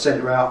to cut the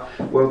centre out,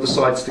 weld the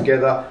sides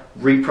together,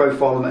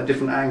 reprofile them at a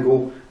different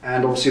angle,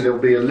 and obviously there'll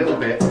be a little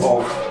bit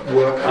of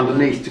work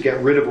underneath to get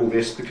rid of all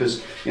this,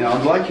 because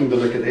I'm liking the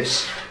look of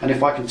this, and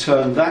if I can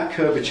turn that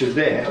curvature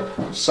there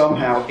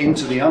somehow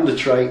into the under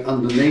tray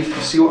underneath,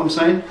 you see what I'm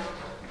saying?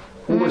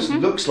 Almost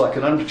looks like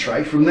an under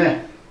tray from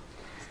there.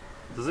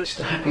 Does it? Just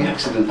a happy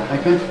accident,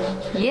 hey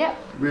Ben? Yep.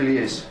 It really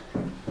is.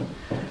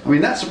 I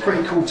mean, that's a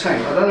pretty cool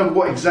tank. I don't know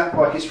what exact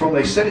bike it's from.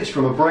 They said it's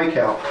from a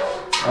Breakout.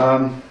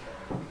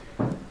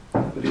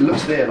 But it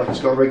looks there like it's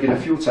got a regular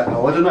fuel tank.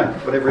 Oh, I don't know,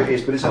 whatever it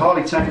is, but it's a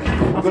Harley tank.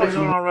 I thought you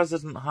were our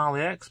resident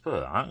Harley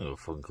expert. I don't have a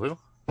fucking clue.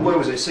 Where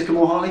was it?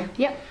 Sycamore Harley?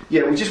 Yep.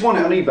 Yeah, we just won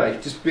it on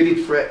eBay. Just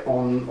bidded for it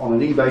on an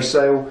eBay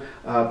sale.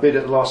 Bid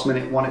at the last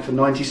minute, won it for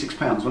 £96,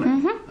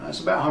 wasn't it? It's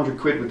about 100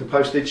 quid with the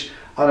postage.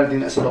 I don't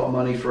think that's a lot of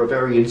money for a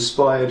very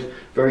inspired,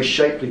 very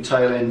shapely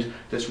tail end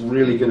that's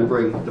really going to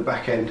bring the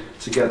back end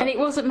together. And it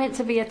wasn't meant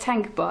to be a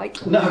tank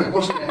bike. No, it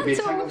wasn't meant to be a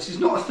tank bike. This is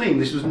not a theme.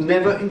 This was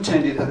never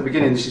intended at the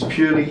beginning. This is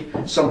purely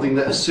something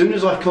that as soon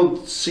as I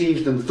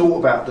conceived and thought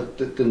about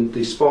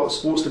the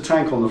sports to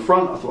tank on the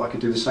front, I thought I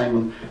could do the same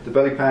on the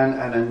belly pan,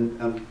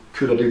 and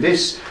could I do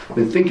this? I've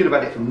been thinking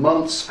about it for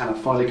months, and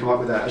I've finally come up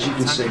with that, as you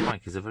can see. Tank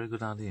bike is a very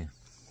good idea.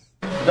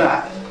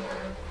 That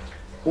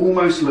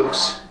almost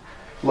looks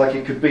like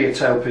it could be a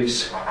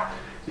tailpiece.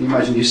 You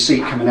imagine your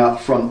seat coming out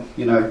the front,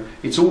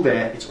 it's all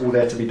there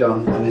to be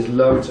done, and there's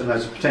loads and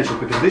loads of potential,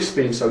 because this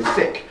being so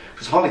thick,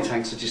 because Harley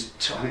tanks are just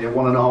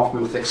 1.5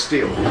 mil thick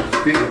steel.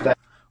 The beauty of that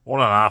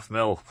 1.5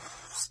 mil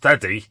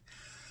steady.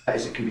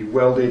 is it can be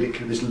welded,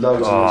 there's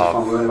loads and loads of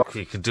fun with it.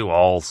 You can do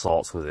all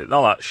sorts with it.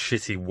 Not that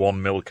shitty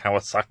 1 mil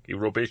Kawasaki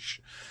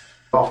rubbish.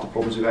 After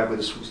problems we've had with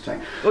the sports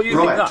tank. Well, you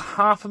think that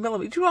 0.5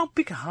 millimetre? Do you know how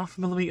big a 0.5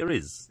 millimetre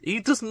is? He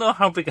doesn't know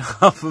how big a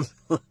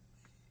 0.5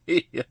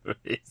 millimetre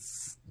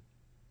is.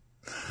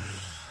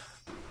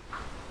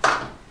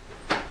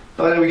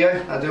 Oh, there we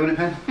go. I'll do it,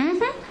 Pen.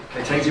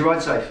 Okay, take you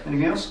ride safe.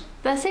 Anything else?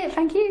 That's it,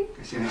 thank you.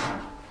 Okay, see you next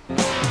time.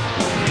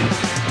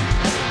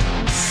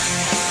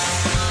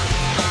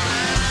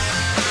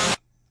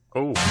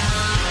 Oh.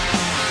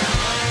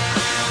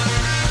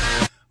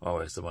 Oh,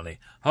 where's the money?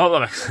 Oh, that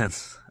makes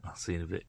sense. I'll see you in a bit.